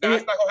 Now,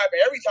 it's not gonna happen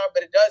every time,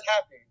 but it does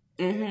happen.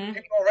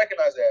 People don't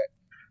recognize that.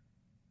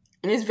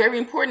 And it's very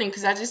important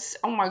because I just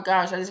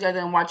got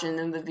done watching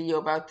another video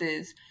about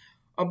this.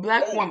 A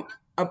black woman.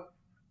 I think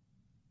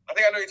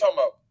I know what you're talking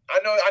about. I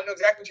know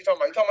exactly what you're talking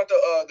about. You're talking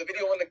about the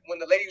video when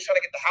the lady was trying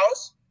to get the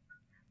house?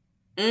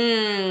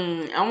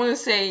 I want to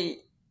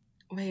say,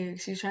 wait,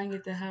 she's trying to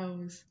get the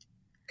house.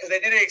 Because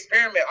they did an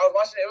experiment. I was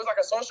watching it. It was like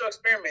a social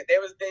experiment. They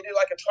did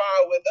like a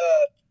trial with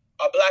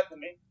a black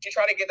woman. She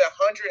tried to get 100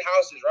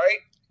 houses,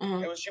 right?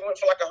 She went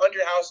for like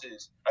 100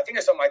 houses. I think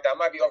it's something like that. I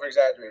might be over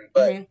exaggerating,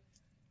 but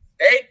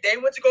they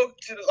went to go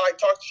to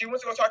talk. She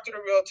went to go talk to the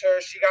realtor.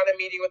 She got a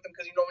meeting with them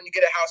because when you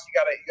get a house, you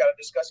gotta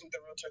discuss it with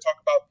the realtor, talk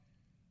about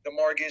the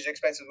mortgage,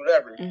 expenses,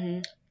 whatever.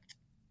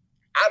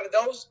 Out of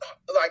those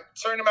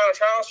certain amount of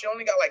trials, she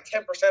only got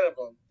 10% of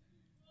them.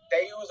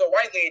 They used a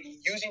white lady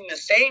using the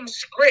same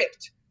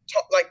script.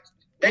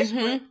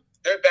 Basically,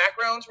 their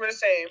backgrounds were the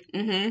same,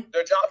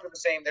 their jobs were the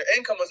same, their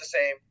income was the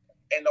same,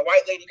 and the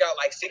white lady got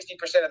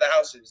 60% of the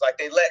houses.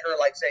 They let her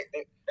say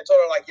they told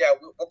her yeah,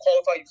 we'll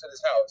qualify you for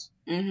this house.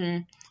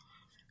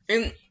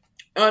 And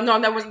no,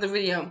 that wasn't the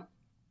video.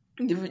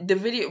 The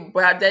video,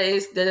 but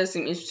that does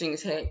seem interesting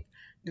as heck.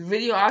 The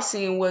video I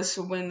seen was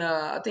when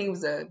I think it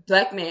was a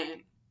black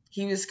man.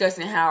 He was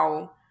discussing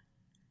how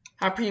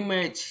pretty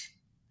much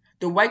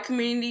the white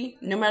community,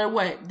 no matter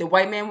what, the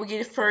white man will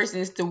get it first,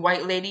 and it's the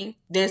white lady,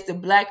 then it's the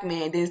black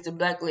man, then it's the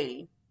black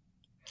lady.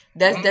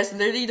 That's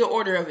literally the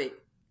order of it.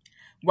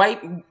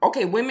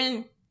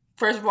 Women,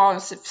 first of all,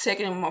 and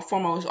second and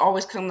foremost,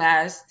 always come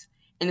last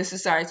in the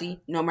society,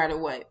 no matter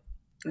what.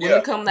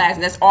 Women come last,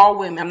 and that's all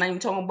women. I'm not even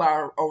talking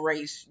about a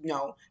race.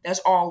 No, that's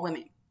all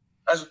women.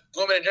 As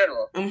women in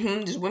general.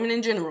 Just women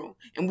in general,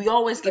 and we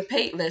always get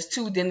paid less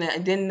too than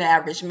the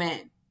average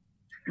man.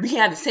 We can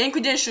have the same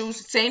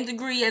credentials, same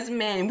degree as a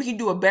man, and we can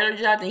do a better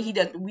job than he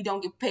does. We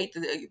don't get paid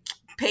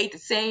the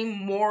same,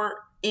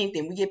 more,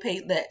 anything. We get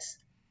paid less.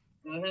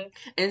 And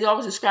they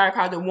always describe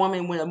how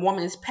when a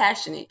woman is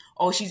passionate,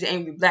 she's an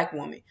angry black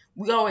woman.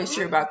 We always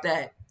hear about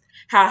that.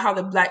 How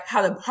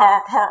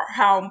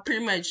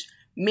pretty much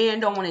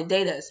men don't want to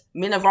date us.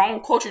 Men of our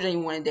own culture don't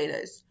even want to date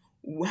us.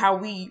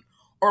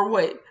 Or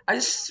what? I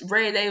just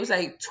read that it was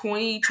like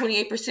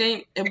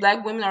 28% of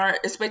black women are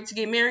expected to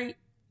get married.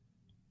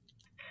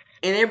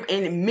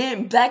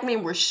 And black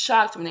men were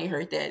shocked when they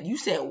heard that. You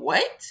said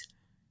what?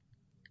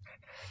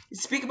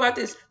 Speak about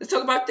this. Let's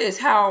talk about this.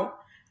 How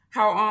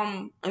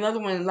another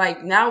one,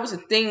 like, now it's a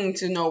thing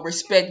to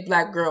respect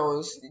black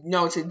girls,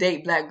 to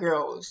date black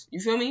girls. You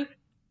feel me?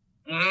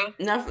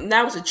 Mm-hmm.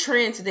 Now it's a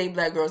trend to date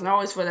black girls, and I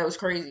always thought that was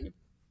crazy.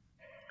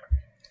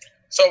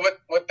 So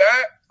with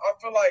that, I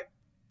feel like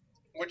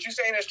what you're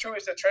saying is true.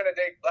 It's the trend to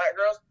date black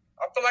girls.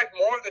 I feel like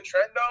more of the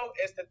trend though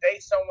is to date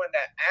someone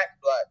that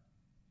act black.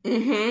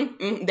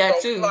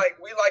 That so too.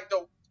 We like the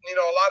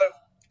a lot of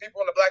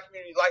people in the black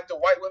community like the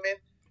white women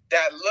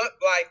that look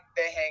like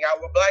they hang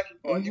out with black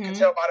people. And you can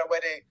tell by the way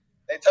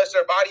they touch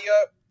their body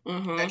up.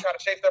 They try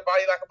to shape their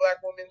body like a black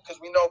woman because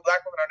we know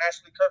black women are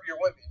naturally curvier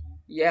women.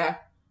 Yeah.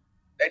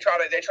 They try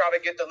to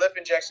get the lip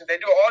injections. They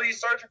do all these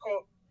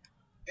surgical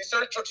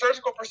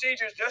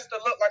procedures just to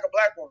look like a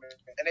black woman.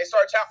 And they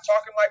start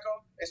talking like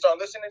them. They start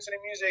listening to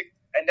the music,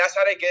 and that's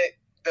how they get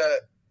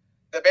the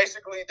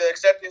basically the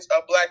acceptance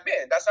of black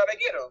men. That's how they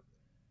get them.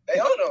 They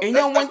hunt them.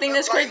 And one thing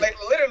that's crazy. They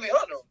literally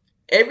hunt them.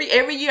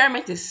 Every year I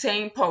make the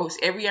same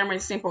post. They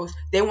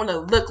want to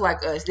look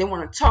like us. They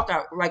want to talk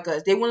out like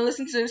us. They want to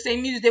listen to the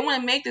same music. They want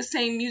to make the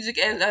same music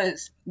as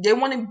us. They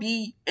want to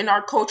be in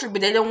our culture,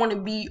 but they don't want to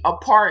be a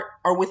part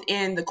or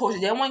within the culture.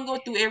 They don't want to go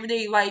through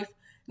everyday life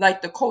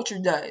like the culture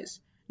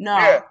does. No.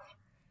 Yeah.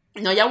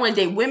 No, y'all want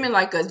to date women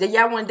like us.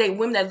 Y'all want to date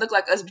women that look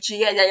like us, but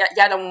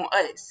y'all don't want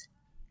us.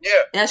 Yeah.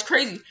 And that's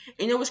crazy.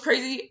 You know what's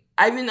crazy?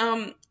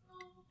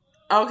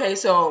 Okay,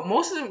 so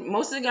most of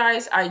the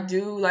guys I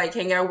do like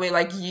hang out with,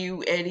 like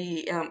you,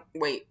 Eddie.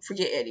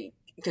 Forget Eddie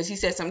because he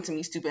said something to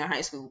me stupid in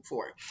high school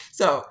before.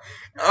 So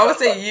I would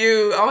say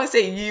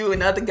you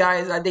and other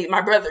guys I date.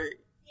 My brother,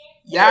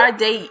 y'all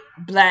date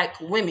black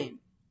women,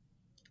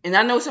 and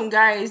I know some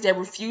guys that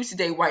refuse to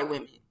date white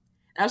women.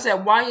 And I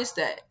said, why is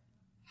that?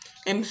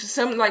 And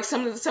some of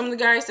the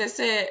guys that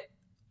said,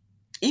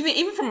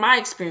 even from my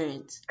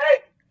experience.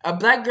 A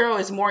black girl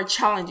is more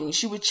challenging.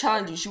 She would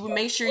challenge you. She would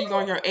make sure you go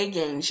on your A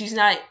game. She's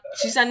not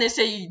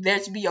necessarily there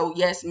to be your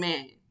yes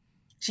man.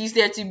 She's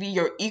there to be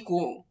your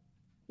equal.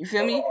 You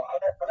feel me?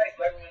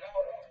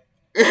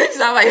 It's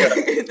not like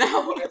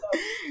no. No,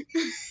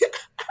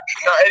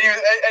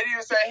 Eddie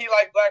was saying he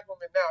like black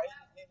women now.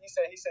 He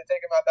said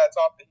take him out that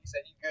topic. He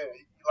said he good.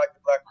 He like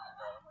the black women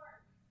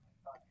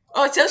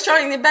now. Oh, tell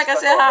Charlie in the back I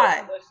said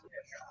hi.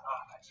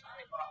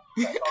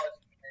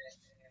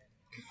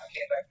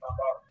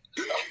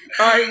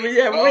 All right, but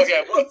yeah.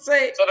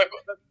 Say? So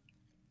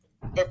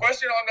the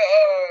question on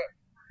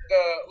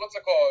the what's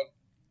it called?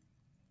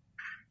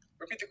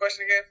 Repeat the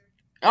question again.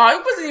 Oh,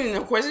 it wasn't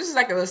even a question. This is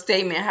like a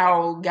statement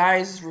how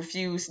guys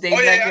refuse to date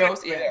black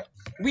girls. Yeah,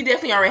 we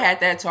definitely already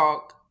had that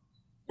talk.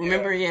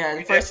 Remember? Yeah,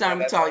 the first time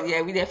we talked.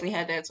 Yeah, we definitely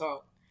had that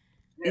talk.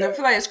 Yeah. And I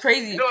feel like it's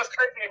crazy. You know what's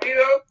crazy to me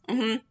though?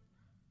 Mm-hmm.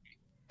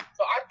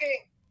 So I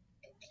think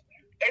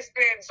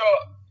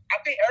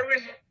ever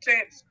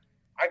since,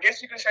 I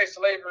guess you could say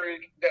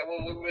slavery, that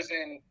when we was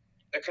in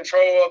the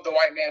control of the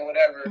white man,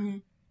 whatever,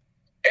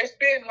 it's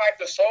been like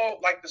the sole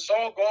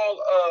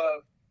goal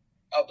of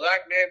a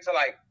black man to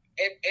like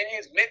in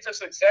his mental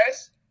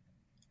success,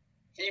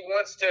 he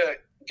wants to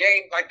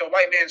gain like the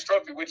white man's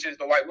trophy, which is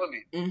the white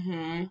woman.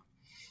 Mm-hmm.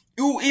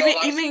 Ooh, even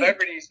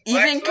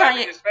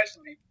Kanye,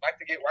 especially like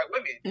to get white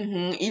women.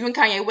 Mm-hmm. Even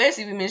Kanye West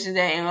even mentioned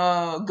that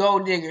in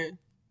Gold Digger.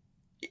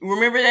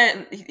 Remember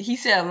that he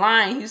said a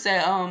line. He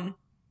said, Oh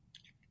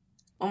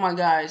my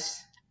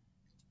gosh.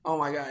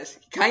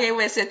 Kanye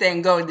West said that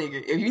in Gold Digger.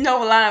 If you know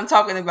what line I'm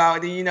talking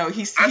about, then you know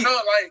he's. I know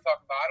what line you're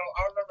talking about. I don't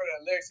remember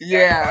the lyrics exactly.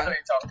 Yeah. I know what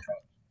you're talking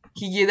about.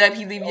 He get up,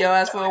 he leave your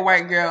ass for a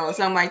white girl or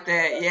something like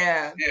that.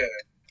 Yeah. Yeah.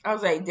 I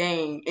was like,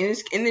 dang. And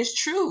it's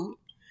true.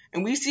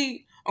 And we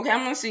see, okay,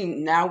 I'm not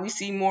saying now we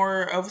see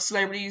more of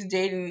celebrities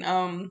dating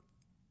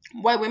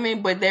white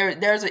women, but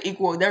there's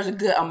a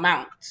good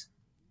amount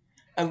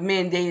of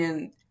men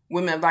dating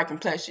women of light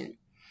complexion.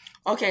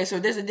 Okay, so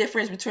there's a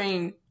difference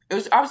between. I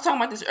was talking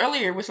about this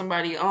earlier with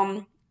somebody.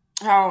 How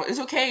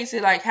it's okay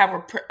to like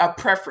have a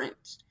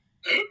preference.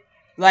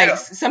 Like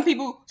some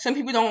people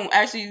don't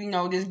actually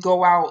just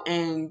go out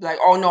and be like,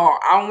 oh no,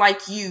 I don't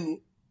like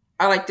you.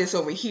 I like this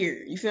over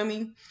here. You feel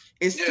me?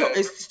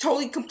 It's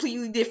totally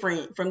completely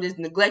different from just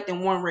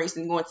neglecting one race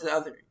and going to the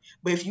other.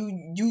 But if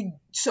you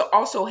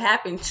also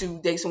happen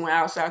to date someone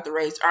outside the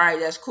race, all right,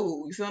 that's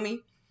cool. You feel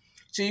me?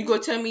 So you go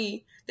tell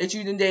me that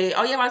you didn't date.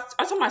 Oh yeah, I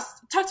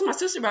talked to my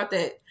sister about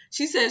that.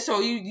 She said, so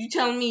you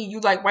telling me you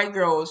like white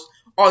girls?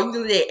 Oh, you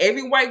done date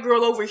every white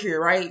girl over here,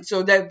 right?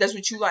 So that's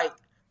what you like.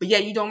 But yeah,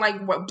 you don't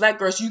like black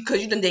girls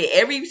because you done date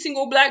every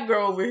single black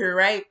girl over here,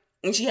 right?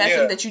 And she had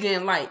something that you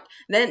didn't like.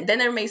 That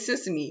never made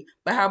sense to me.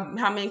 But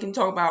how men can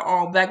talk about,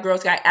 oh, black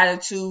girls got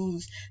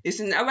attitudes,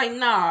 this and that. I'm like,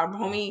 nah,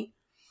 homie.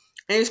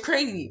 And it's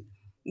crazy.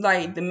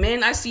 Like, the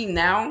men I see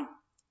now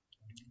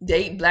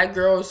date black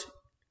girls,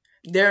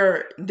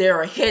 they're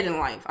ahead in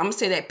life. I'm going to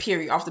say that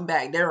period off the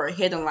back. They're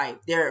ahead in life.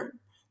 They're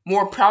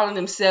more proud of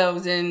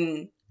themselves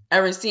than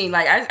ever seen.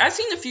 Like I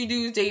seen a few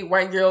dudes date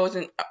white girls,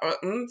 and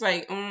it's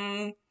like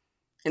and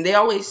they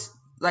always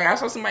like I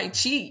saw somebody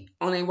cheat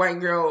on a white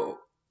girl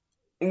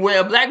with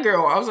a black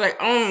girl. I was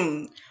like,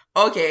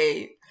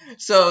 okay,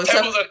 so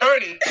Tables are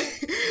turning.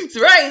 That's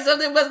right,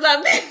 something must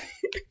not be.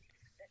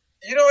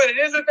 You know what it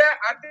is with that?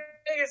 I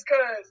think it's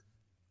because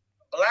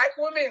black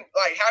women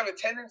like have a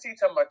tendency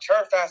to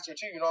mature faster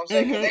too. You know what I'm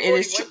saying?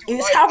 Mm-hmm.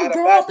 It's how we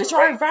grow up. It's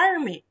our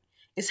environment.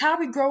 It's how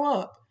we grow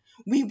up.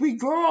 We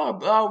grow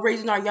up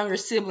raising our younger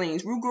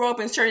siblings. We grow up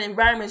in certain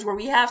environments where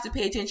we have to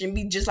pay attention,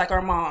 be just like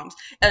our moms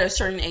at a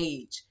certain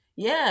age.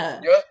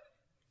 Yeah. Yep.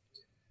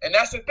 And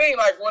that's the thing.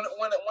 Like when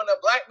a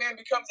black man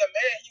becomes a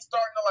man, he's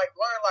starting to like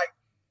learn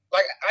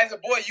like as a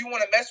boy you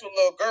want to mess with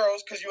little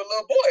girls because you're a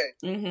little boy.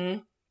 Mm-hmm.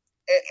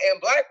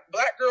 And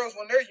black girls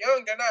when they're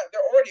young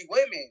they're already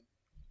women.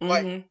 Mm-hmm.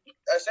 Like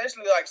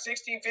essentially like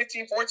 16,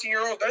 15,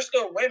 14-year-olds, they're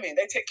still women.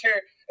 They take care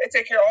of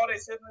all their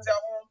siblings at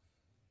home.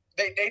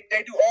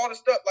 They do all the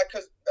stuff like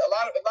because a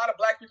lot of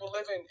black people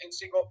live in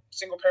single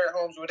parent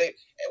homes where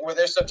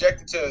they're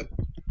subjected to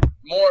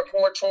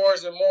more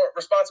chores and more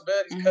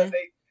responsibilities because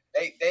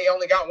they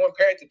only got one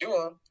parent to do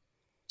them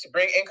to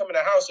bring income in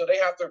the house, so they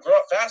have to grow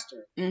up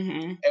faster.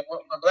 Mm-hmm. And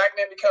when black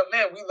men become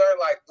men, we learn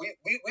like we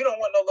don't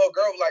want no little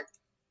girl like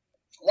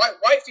white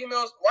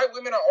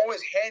women are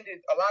always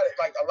handed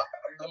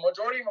the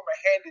majority of them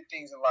are handed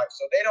things in life,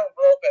 so they don't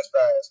grow up as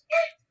fast.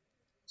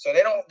 So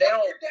they don't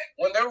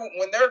when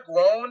they're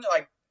grown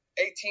like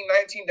 18,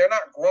 19, they're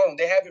not grown.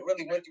 They haven't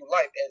really went through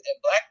life, and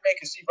black men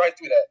can see right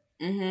through that.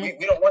 Mm-hmm.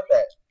 We don't want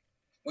that.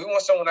 We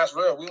want someone that's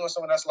real. We want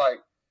someone that's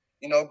like,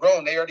 you know,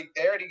 grown. They already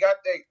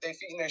got their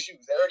feet in their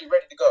shoes. They're already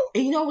ready to go.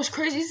 And you know what's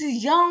crazy? It's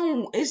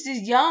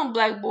these young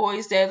black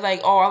boys that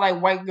like, I like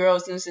white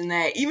girls, this and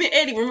that. Even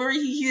Eddie, remember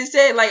he just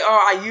said like,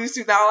 I used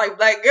to, now I like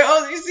black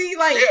girls. You see,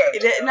 like,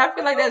 and I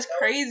feel like that's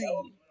crazy.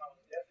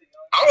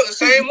 I was the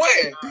same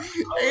way.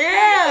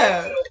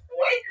 Yeah.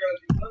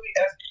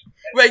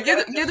 Wait,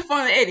 give the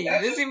phone to Eddie.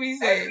 Let's see what he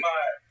said.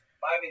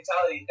 My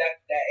mentality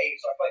that age,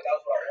 so I feel like that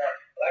was what I want.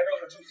 Black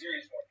girls were too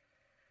serious for me.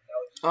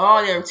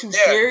 They were too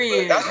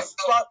serious.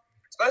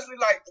 Especially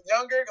like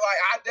younger, like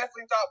I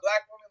definitely thought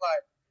black women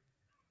like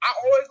I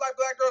always liked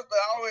black girls,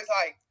 but I always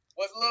like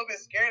was a little bit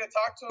scared to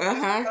talk to them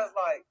because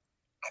like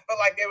I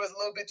felt like they was a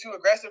little bit too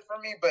aggressive for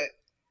me. But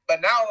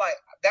now like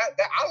that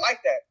I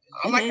like that.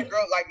 I like the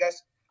girl like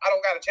that's I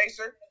don't gotta chase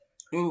her.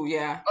 Ooh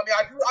yeah. I mean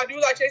I do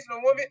like chasing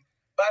a woman,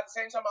 but at the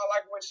same time I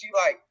like when she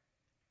want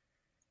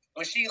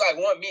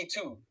me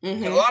too.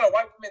 Mm-hmm. And a lot of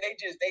white women they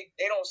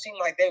don't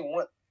seem like they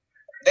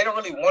don't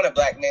really want a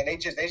black man. They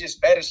just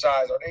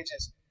fetishize or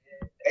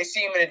they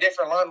see him in a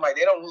different limelight.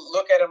 They don't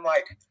look at him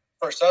like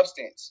for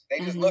substance.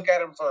 They just look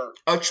at him for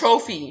a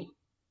trophy.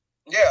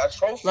 Yeah, a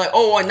trophy. Like,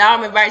 now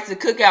I'm invited to the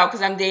cookout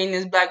because I'm dating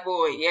this black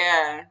boy.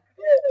 Yeah.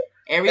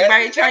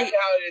 Everybody trying.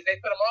 How it is. They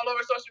put them all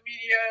over social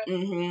media.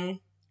 Mm-hmm.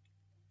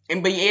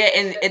 And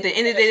at the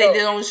end of the day, they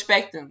don't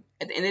respect them.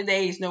 At the end of the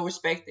day, there's no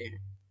respect there.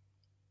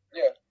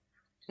 Yeah.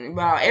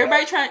 Wow.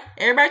 Everybody trying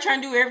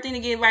to do everything to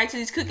get invited to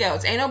these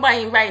cookouts. Ain't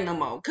nobody inviting no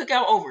more.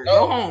 Cookout over. No.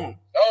 Go home.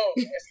 No,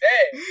 it's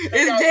dead.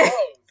 It's dead.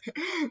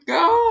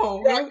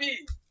 Go.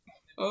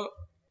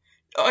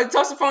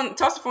 Toss the phone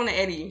to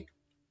Eddie.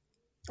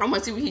 I'm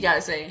gonna see what he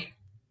gotta say.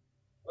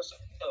 What's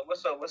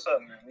up,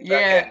 man?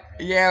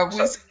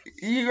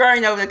 You already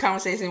know the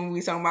conversation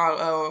we talking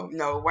about.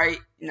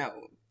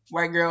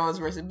 White girls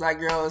versus black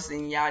girls,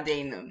 and y'all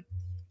dating them.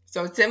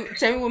 So tell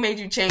me what made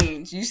you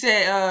change. You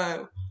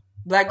said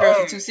black girls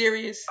are too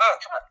serious. I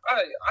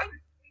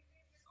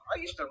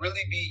used to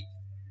really be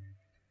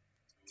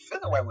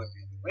feeling white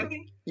women.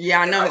 Really?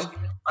 Yeah, I know.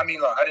 I mean,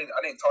 like, I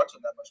didn't talk to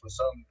them that much with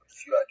some, but the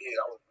few I did,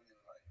 I was really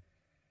like,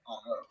 I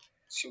don't know.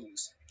 She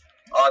was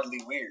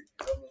oddly weird.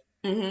 You know what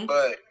I mean? Mm-hmm.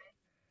 But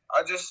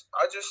I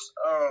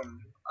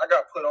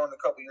got put on a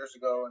couple years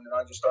ago, and then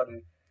I just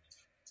started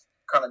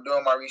kind of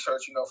doing my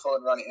research,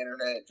 floating around the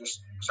internet,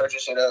 just searching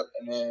shit up,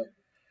 and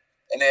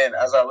then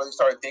as I really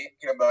started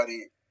thinking about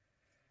it,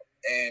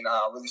 and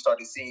I really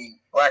started seeing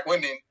black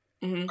women,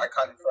 I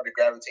kind of started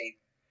gravitating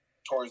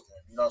towards them.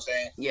 You know what I'm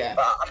saying? Yeah.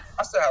 But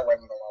I still have white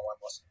women on my white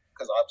muscle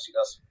because obviously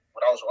that's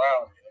what I was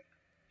around. And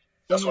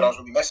that's what I was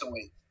really messing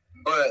with.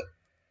 But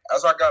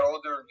as I got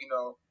older,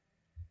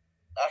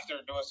 after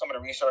doing some of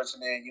the research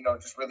and then,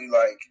 just really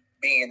like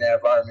being in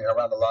that environment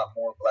around a lot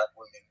more black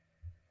women,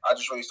 I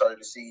just really started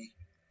to see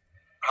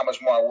how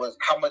much more I was,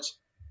 how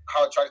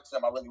attracted to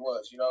them I really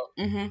was,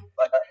 Mm-hmm.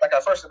 Like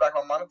at first in the back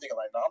of my mind, I'm thinking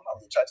like, no, I'm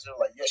not really attracted to her.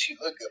 Like, yeah, she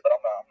look good, but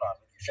I'm not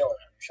really feeling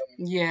her. You feel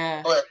me?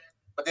 Yeah.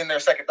 But then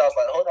there's second thoughts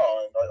like, hold on,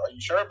 are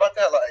you sure about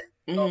that? Like,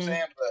 you know what I'm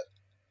saying? But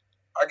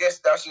I guess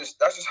that's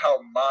just how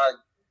my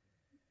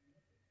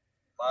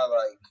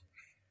like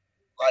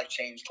life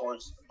changed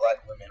towards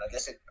black women. I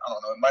guess I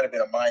don't know. It might have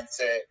been a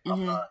mindset.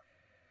 Mm-hmm.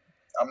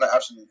 I'm not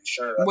absolutely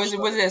sure. Was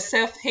it a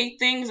self-hate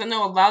thing? 'Cause I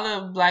know a lot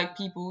of black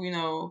people,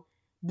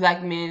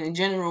 black men in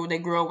general, they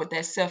grow up with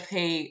that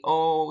self-hate.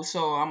 Oh,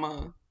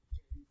 so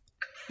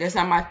that's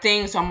not my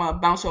thing, so I'm gonna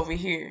bounce over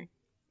here.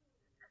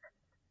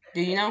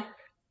 Do you know?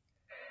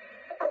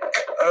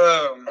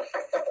 I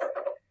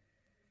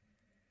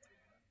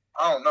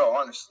don't know,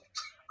 honestly.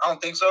 I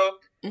don't think so.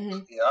 Mm-hmm.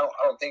 Yeah, I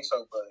don't think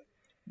so, but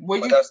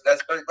Would you? that's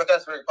very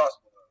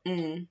possible.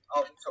 Mm-hmm. I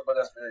don't think so, but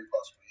that's very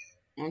possible.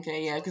 Yeah.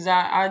 Okay, yeah, because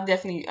I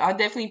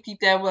definitely peep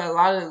that with a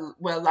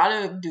lot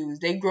of dudes.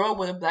 They grow up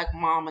with a black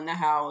mom in the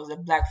house, a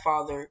black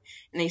father,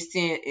 and they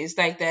see it's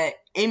like that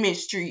image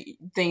street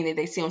thing that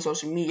they see on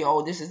social media.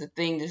 Oh, this is the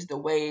thing, this is the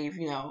wave,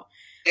 you know.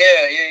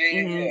 Yeah.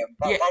 Mm-hmm.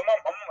 My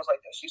mom was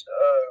like that.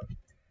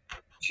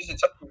 She used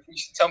to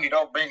tell me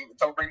don't bring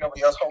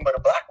nobody else home but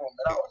a black woman.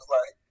 I was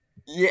like,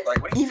 yeah,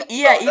 like what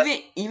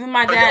even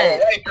my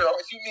dad. Hey girl,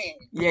 what you mean?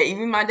 Yeah,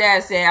 even my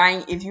dad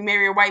said, if you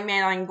marry a white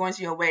man, I ain't going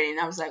to your wedding.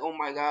 I was like, oh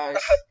my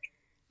gosh.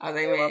 I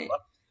was like, man,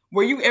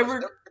 were you ever?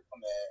 Man,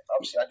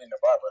 obviously I didn't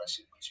abide by that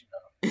shit, but you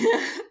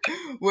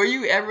know. Were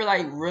you ever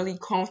like really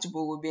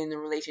comfortable with being in a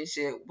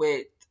relationship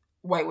with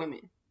white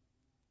women?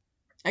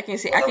 I can't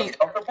say I can't.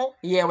 Comfortable?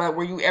 Yeah, like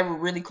were you ever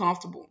really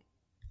comfortable?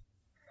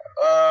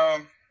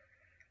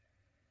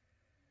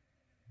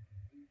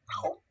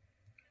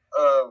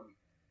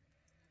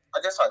 I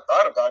guess I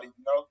thought about it,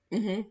 you know.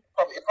 Mm-hmm.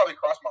 It probably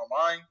crossed my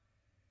mind,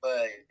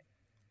 but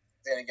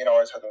then again, I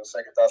always had those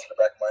second thoughts in the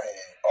back of my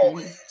head.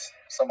 Always,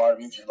 some odd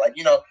reason, like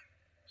you know,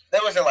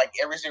 that wasn't like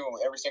every single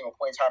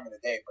point in time in the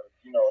day, but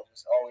you know,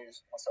 just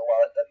always once in a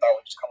while that thought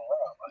would just come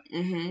around. Like,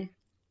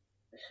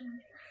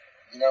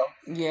 you know.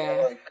 Yeah. You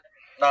know, like,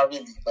 not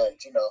really,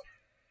 but you know,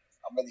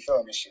 I'm really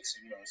feeling this shit. So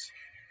you know.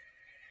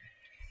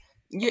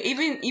 Yeah,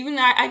 even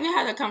I even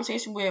had a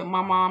conversation with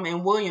my mom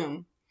and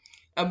William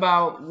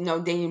about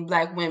dating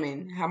black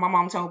women. How my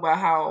mom talked about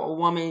how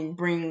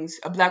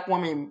a black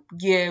woman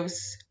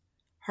gives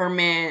her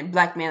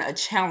black man a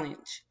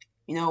challenge,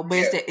 but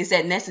it's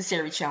that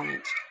necessary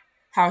challenge.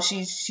 How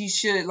she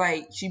should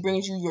she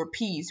brings you your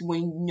peace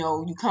when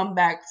you come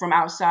back from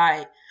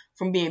outside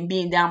from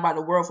being down by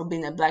the world for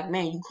being a black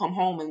man. You come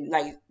home and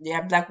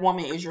that black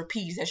woman is your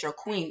peace. That's your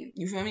queen.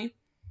 You feel me?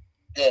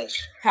 Yes.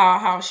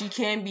 How she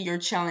can be your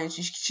challenge.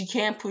 She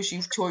can push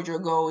you towards your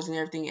goals and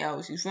everything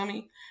else. You feel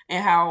me?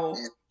 And how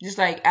just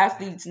like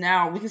athletes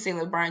now, we can say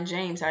LeBron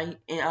James,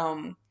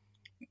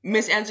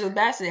 Miss Angela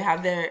Bassett,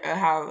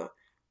 how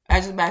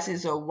Angela Bassett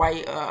is a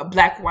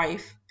black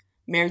wife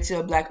married to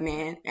a black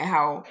man, and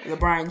how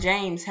LeBron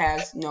James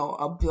has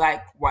a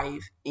black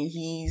wife and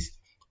he's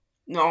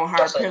on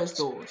higher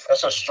pedestals.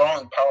 That's a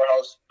strong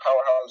powerhouse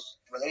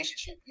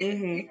relationship.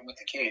 Even with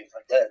the kids,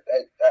 like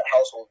that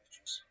household is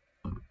just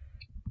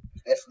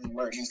definitely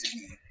where it needs to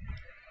be.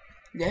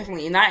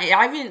 Definitely, and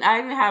I even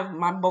have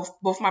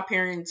both my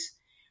parents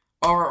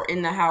are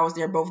in the house.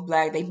 They're both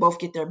black. They both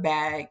get their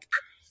bag,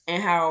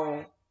 and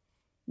how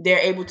they're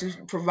able to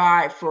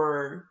provide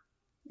for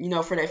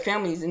for their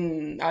families.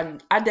 And I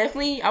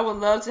would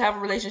love to have a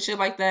relationship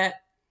like that.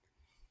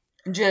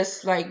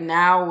 Just like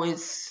now,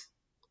 it's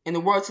in the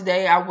world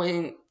today. I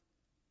would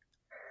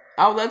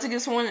love to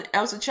give someone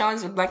else a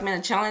challenge, a black man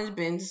a challenge.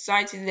 But in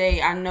society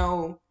today, I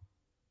know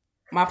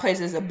my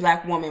place as a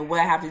black woman, what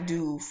I have to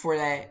do for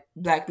that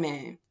black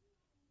man.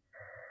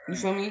 You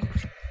feel me?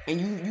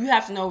 And you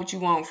have to know what you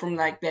want from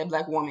that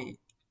black woman,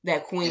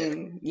 that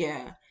queen.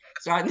 Yeah.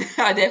 So I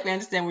definitely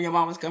understand where your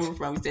mom was coming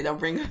from. You said don't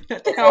bring her down.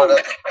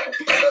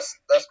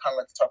 That's kind of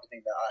like the type of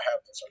thing that I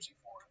have been searching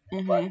for.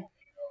 Mm-hmm.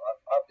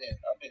 I've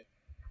been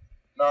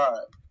not,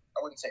 I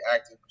wouldn't say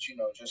active, but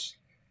just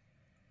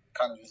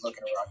kind of just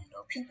looking around,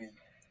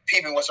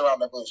 peeping what's around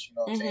the bush. You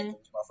know what I'm saying? It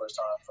was my first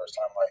time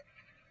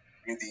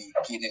really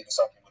getting into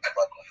something with the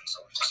black woman. So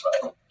it's just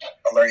like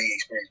a learning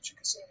experience, you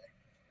could say.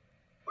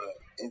 But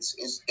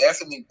it's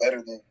definitely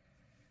better than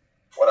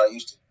what I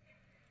used to.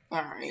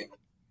 All right.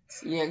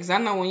 Yeah, because I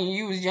know when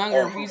you was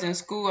younger, we was in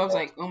school, I was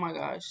like, oh my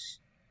gosh.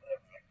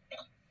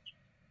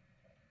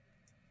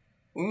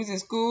 When we was in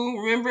school,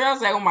 remember? I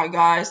was like, oh my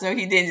gosh. No,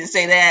 he didn't just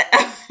say that.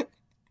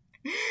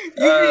 You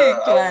be in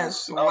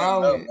class. I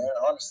don't know, man.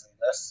 Honestly,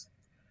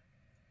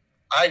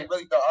 I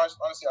really don't.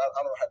 Honestly, I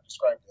don't know how to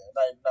describe that.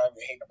 I'm not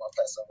even hating on my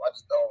past self. I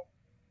just don't.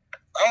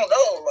 I don't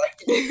know.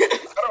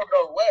 I don't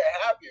know what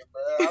happened,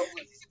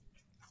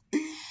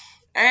 bro.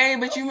 Hey,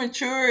 but you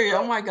matured.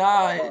 Oh my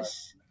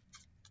gosh.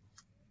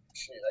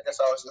 Shit, I guess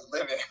I was just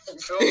living. You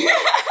feel me?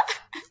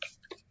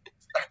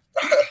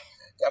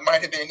 That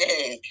might have been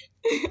it.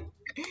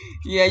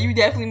 Yeah, you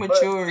definitely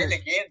matured. But then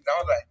again,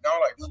 now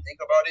I do think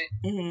about it.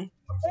 Mm-hmm.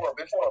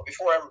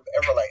 Before ever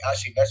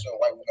actually messing with a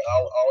white woman,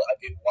 I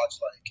did watch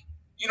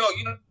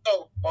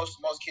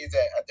most kids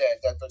at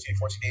that 13,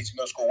 14 age in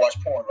middle school watch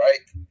porn, right?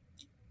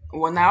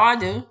 Well, now I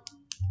do.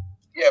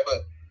 Yeah,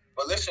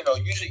 but listen though,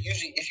 usually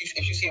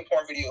if you see a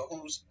porn video,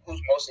 who's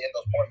mostly in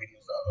those porn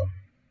videos though?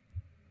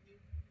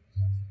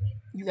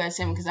 You guys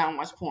say me because I don't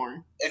watch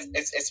porn.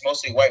 It's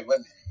mostly white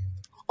women.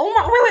 Oh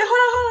my! Wait,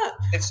 hold on.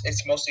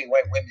 It's mostly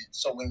white women.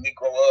 So when we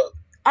grow up,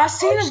 I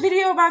seen a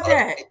video about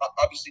that.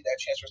 Obviously, that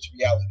transfers to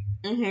reality.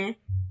 Mm-hmm.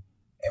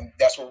 And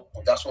that's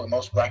what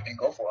most black men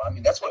go for. I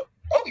mean, that's what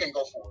all men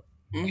go for.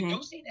 Mm-hmm. You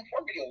do see it in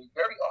porn videos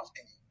very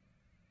often.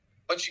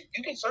 But you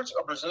can search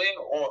a Brazilian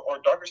or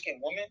darker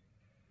skinned woman,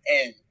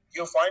 and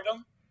you'll find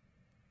them.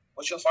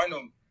 But you'll find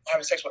them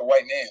having sex with a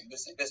white man. It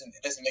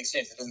doesn't make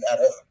sense. It doesn't add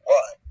up.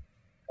 Why?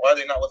 Why are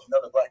they not with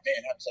another black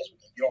man having sex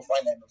with them? You don't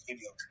find that in those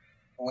videos.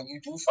 But when you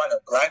do find a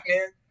black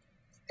man,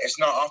 it's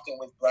not often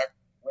with black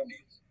women.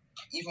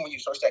 Even when you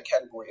search that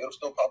category, it'll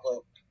still pop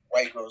up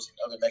white girls and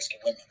other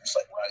Mexican women. It's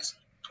like, why is he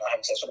not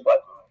having sex with a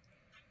black girl?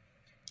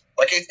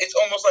 Like it's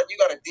almost like you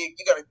gotta dig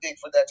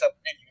for that type of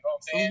video. You know what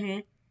I'm saying? Mm-hmm.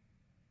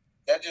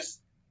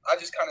 I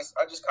just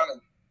kind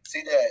of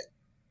see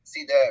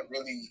that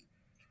really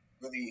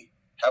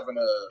having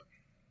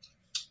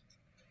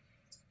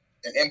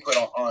an input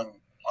on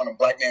a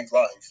black man's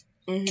life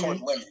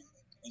towards women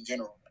in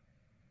general.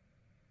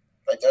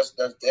 Like that's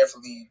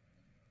definitely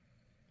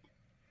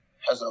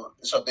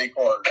it's a big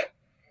part.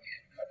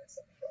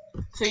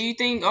 So you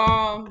think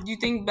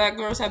black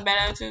girls have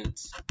bad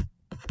attitudes?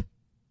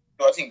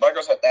 Do I think black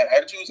girls have bad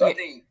attitudes? Yeah. I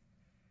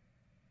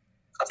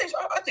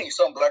think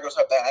some black girls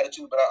have bad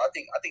attitudes, but I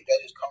think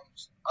that just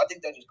comes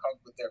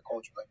with their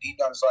culture. Like deep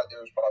down inside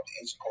there is probably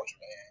Asian culture,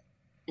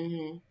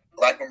 man.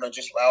 Black women are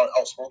just loud,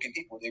 outspoken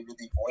people. They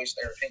really voice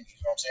their opinions. You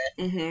know what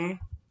I'm saying?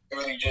 They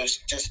really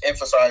just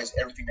emphasize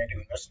everything they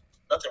do. There's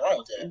nothing wrong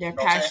with that. They're you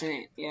know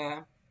passionate,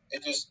 yeah.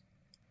 It just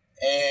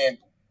and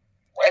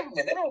white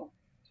women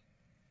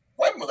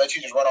will let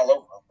you just run all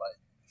over them. Like,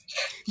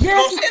 yeah, you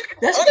know what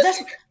I'm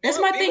saying? That's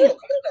my thing. Come on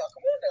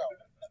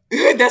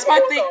now. That's my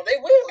thing. They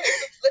will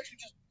let you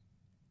just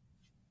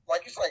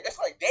like it's like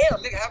damn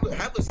nigga have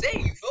a say.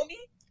 You feel me?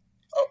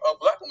 A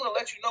black woman will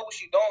let you know what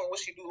she doing, what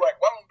she do.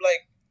 Like white woman be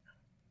like,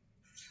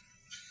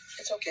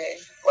 it's okay.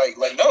 Like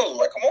no,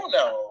 like come on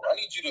now. I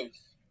need you to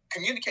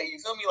communicate. You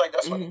feel me? Like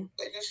that's what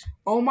they just.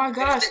 Oh my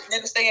gosh. They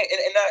just stay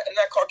in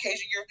that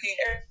Caucasian European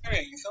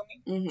area. You feel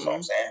me? That's what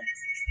I'm saying.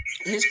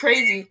 It's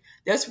crazy.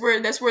 That's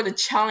where the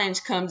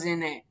challenge comes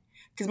in at.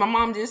 Because my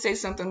mom did say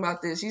something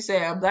about this. She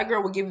said a black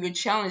girl would give you a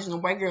challenge and a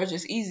white girl is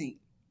just easy.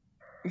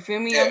 You feel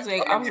me? Yeah, I was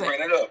like,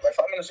 bringing it up like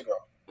 5 minutes ago.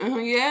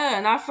 Yeah,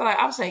 and I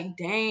was like,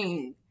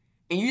 dang.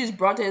 And you just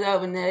brought that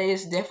up, and that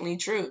is definitely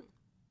true.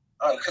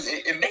 Because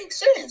it makes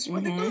sense.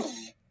 What to do?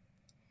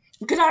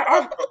 Because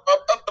a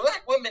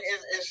black woman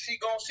is she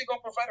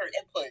gonna provide her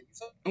input.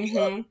 You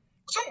feel me?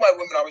 Some white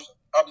women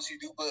obviously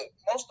do, but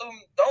most of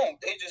them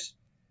don't. They just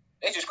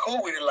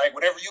cool with it. Like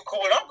whatever you cool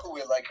with, I'm cool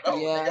with. Like no,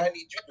 nigga, I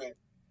need you to.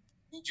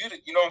 You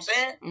know what I'm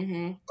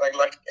saying?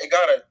 Like it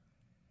gotta.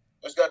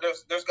 There's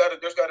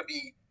gotta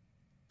be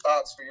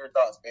thoughts for your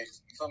thoughts,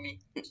 basically. You feel me?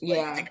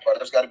 Yeah. Like, think about it.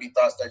 There's gotta be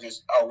thoughts that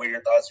just outweigh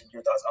your thoughts, and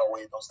your thoughts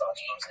outweigh those thoughts.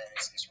 You know what I'm saying?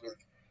 It's really.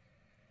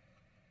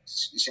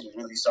 This shit is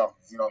really something.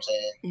 You know what I'm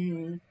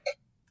saying?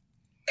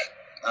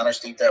 I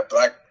just think that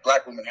black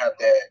women have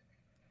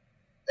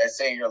that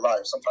say in your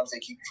life. Sometimes they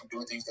keep you from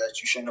doing things that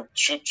you should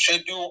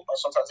do, or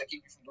sometimes they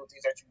keep you from doing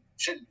things that you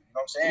shouldn't do. You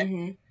know what I'm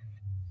saying?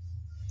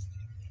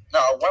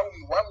 Now, white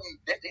women,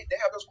 they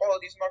have those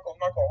qualities. I'm not gonna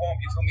harm.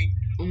 You feel me?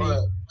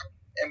 But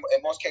in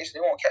most cases, they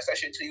won't catch that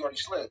shit until you already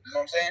slip. You know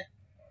what I'm saying?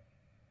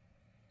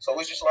 So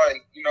it's just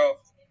like, you know,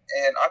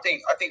 and I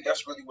think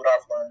that's really what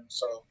I've learned.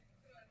 So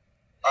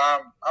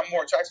I'm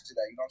more attracted to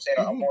that. You know what I'm saying?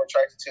 I'm more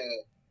attracted to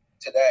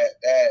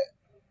that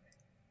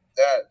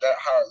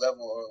higher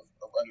level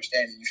of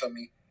understanding. You feel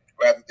me?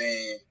 Rather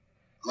than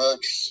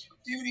looks,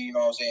 beauty. You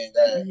know what I'm saying?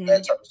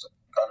 That type of stuff.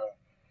 Kind of,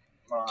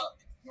 you know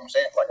what I'm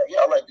saying? Like,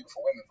 yeah, I like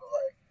beautiful women, but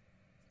like,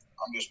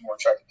 I'm just more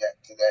attracted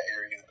to that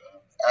area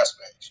of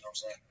aspects. You know what I'm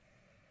saying?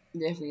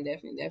 Definitely.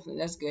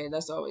 That's good.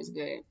 That's always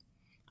good.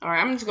 All right,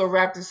 I'm just going to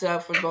wrap this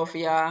up for both of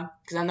y'all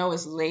because I know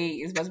it's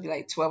late. It's about to be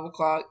like 12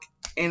 o'clock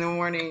in the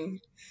morning.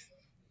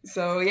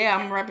 So, yeah, I'm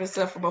going to wrap this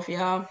up for both of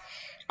y'all.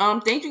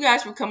 Thank you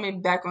guys for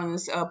coming back on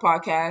this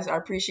podcast. I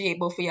appreciate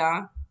both of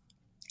y'all.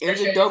 It was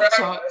a dope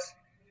talk.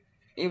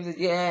 It was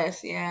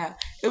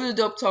It was a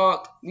dope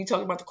talk. We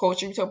talked about the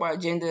culture. We talked about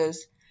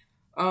agendas.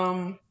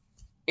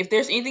 If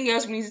there's anything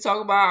else we need to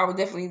talk about, I would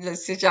definitely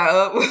just sit y'all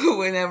up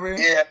whenever.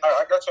 Yeah,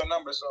 I got your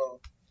number, so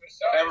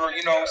whenever,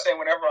 you know what I'm saying,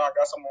 whenever I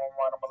got someone on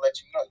mind, I'm going to let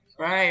you know.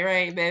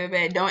 Right,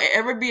 baby. Don't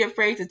ever be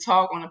afraid to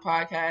talk on the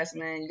podcast,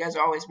 man. You guys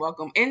are always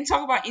welcome. And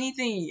talk about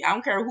anything. I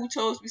don't care who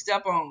toes we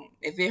step on.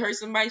 If it hurts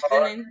somebody's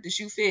feeling, the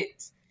shoe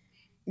fits.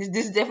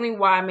 This is definitely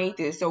why I made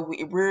this. So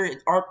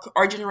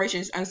our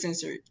generation is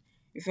uncensored.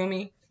 You feel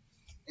me?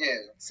 Yeah.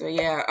 So,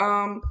 yeah.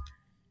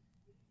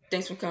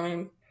 Thanks for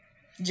coming.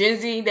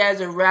 Gen Z, that's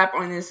a wrap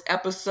on this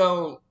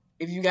episode.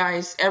 If you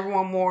guys ever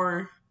want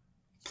more,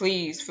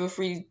 please feel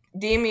free to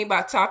DM me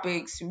about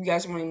topics you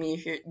guys want to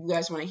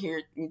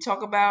hear me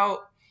talk about.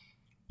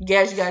 You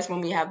guys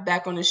want me to have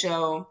back on the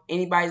show.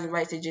 Anybody's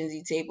invited to Gen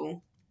Z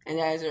table. And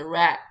that is a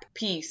wrap.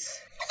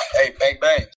 Peace. Hey, bang, bang.